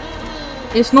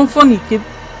 It's not funny, kid.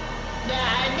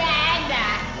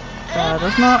 That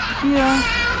is not here.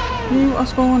 You are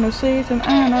spawn of Satan,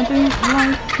 and I don't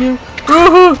like you.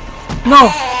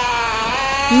 No.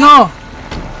 No.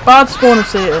 Bad spawn of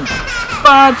Satan.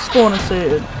 Bad spawn of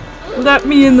Satan. Let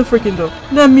me in the freaking door.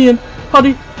 Let me in.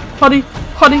 Huddy. Huddy.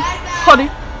 Huddy. Huddy.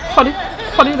 Huddy.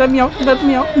 Huddy. Let me out. Let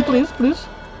me out. Please. Please.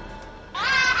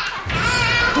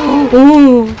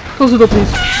 Oh. Close the door, please.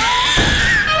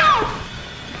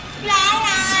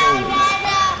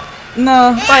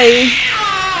 No. Bye.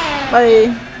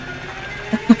 Bye.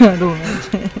 I don't know.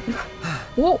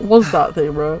 What was that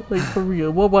thing, bro? Like, for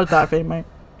real. What was that thing, man?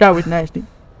 That was nasty.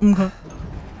 Okay.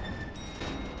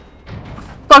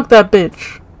 Fuck that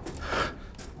bitch.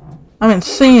 I'm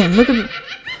insane. Look at it.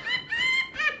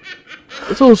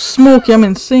 It's all smoky. I'm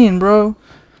insane, bro.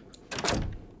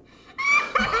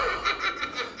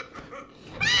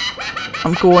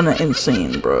 I'm going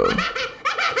insane, bro.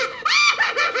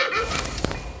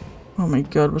 Oh my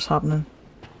god, what's happening?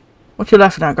 What you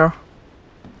laughing at, girl?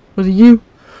 Was it you?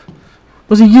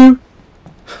 Was it you?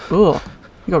 Oh,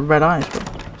 you got red eyes, bro.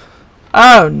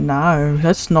 Oh no,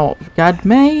 that's not good,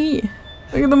 mate.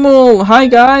 Look at them all. Hi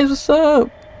guys, what's up?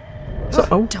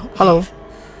 Oh, Don't hello. leave.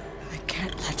 I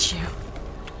can't let you.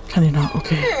 Can you not?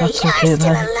 Okay, that's You're okay still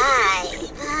then.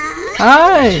 alive, huh?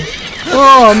 Hi!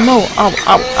 Oh no! Ow!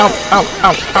 Ow! Ow! Ow!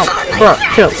 Ow! Ow! Bro,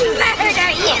 chill.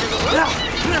 Murder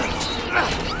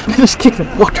you! Just kick them.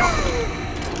 Watch out!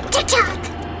 Tick-tock!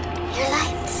 Your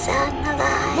life's on the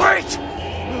line.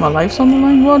 Wait! My life's on the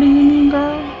line? What do you mean,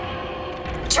 girl?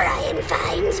 Try and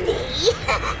find me.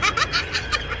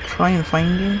 Try and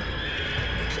find you?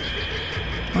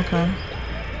 Okay.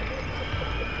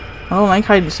 I don't like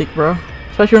hide and seek, bro.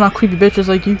 Especially when not creepy bitches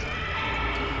like you.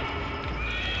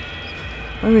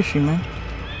 Where is she, man?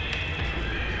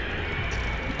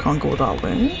 Can't go that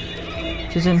way.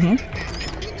 She's in here.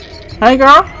 Hey,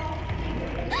 girl!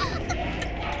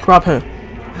 Grab her.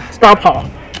 Stop her.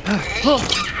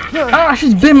 Ah,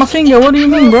 she's bit my finger. What do you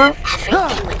mean, bro?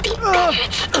 Everything would be better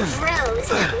if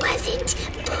Rose wasn't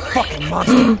Fucking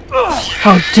monster!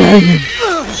 How dare you?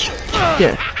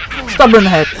 Yeah. Stab her in the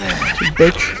head, you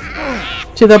bitch.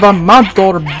 See that about my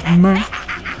daughter, man.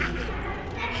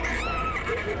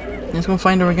 Let's go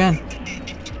find her again.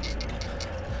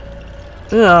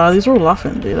 Yeah, these are all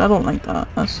laughing, dude. I don't like that.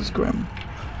 That's just grim.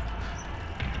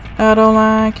 I don't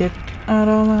like it. I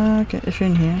don't like it. Is she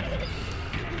in here?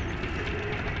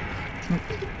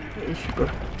 Where is she, bro?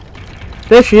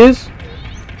 There she is.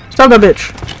 Stab that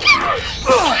bitch.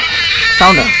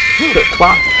 Found her. Good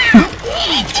twat.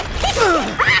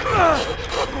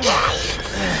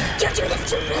 You do this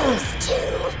to Rose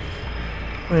too.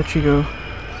 Where'd she go?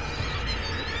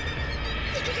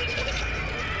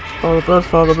 Follow the blood,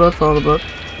 follow the blood, follow the blood.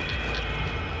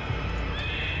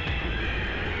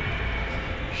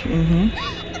 Is she in here?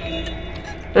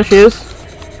 There she is.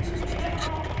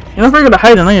 You're not very good at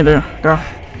hiding, are you, there, girl?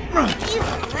 You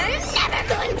were never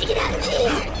going to get out of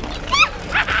here.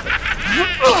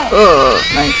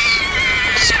 Nice.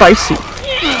 Spicy.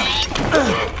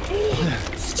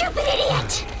 Stupid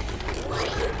idiot. What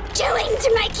are you doing to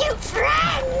my cute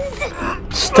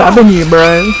friends? Stabbing you,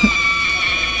 bro.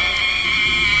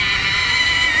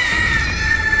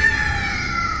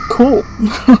 Cool.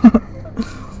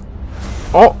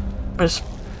 Oh, I just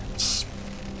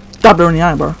stabbed her in the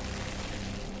eye, bro.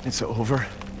 It's over.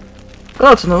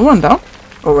 Oh, it's another one down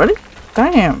already?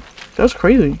 Damn, that's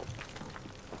crazy.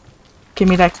 Give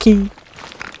me that key.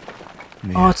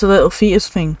 Mia, Oh, it's a little fetus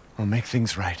thing, I'll make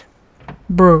things right.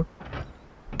 bro.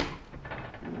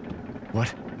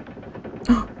 What?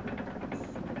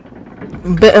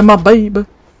 Bit of my baby.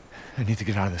 I need to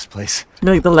get out of this place.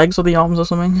 Maybe like the legs or the arms or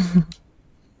something.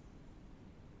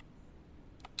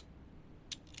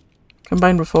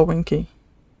 Combined with 4-wing key.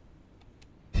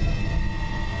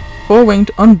 4-winged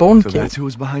unborn So kid. that's who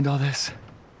was behind all this?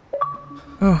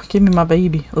 Oh, give me my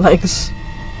baby. Legs.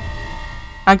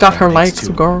 I got her legs,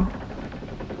 too. girl.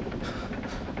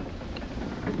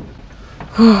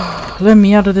 Let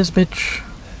me out of this bitch.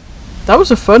 That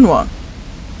was a fun one.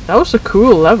 That was a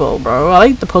cool level, bro. I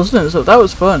like the puzzling and stuff. That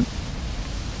was fun.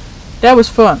 That was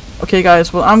fun. Okay,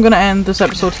 guys. Well, I'm gonna end this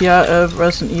episode here of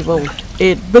Resident Evil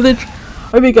 8 Village.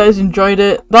 I hope you guys enjoyed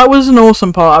it. That was an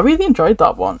awesome part. I really enjoyed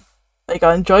that one. Like,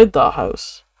 I enjoyed that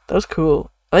house. That was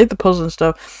cool. I like the puzzle and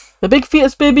stuff. The big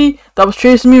fetus baby that was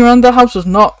chasing me around the house was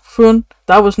not fun.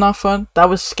 That was not fun. That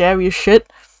was scary as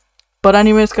shit. But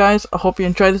anyways, guys, I hope you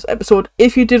enjoyed this episode.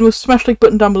 If you did, smash the like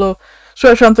button down below.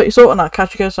 Swear around 30 so, and I'll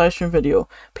catch you guys in the next video.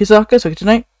 Peace out, guys. Have a good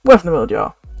night. We're from the world,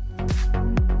 y'all.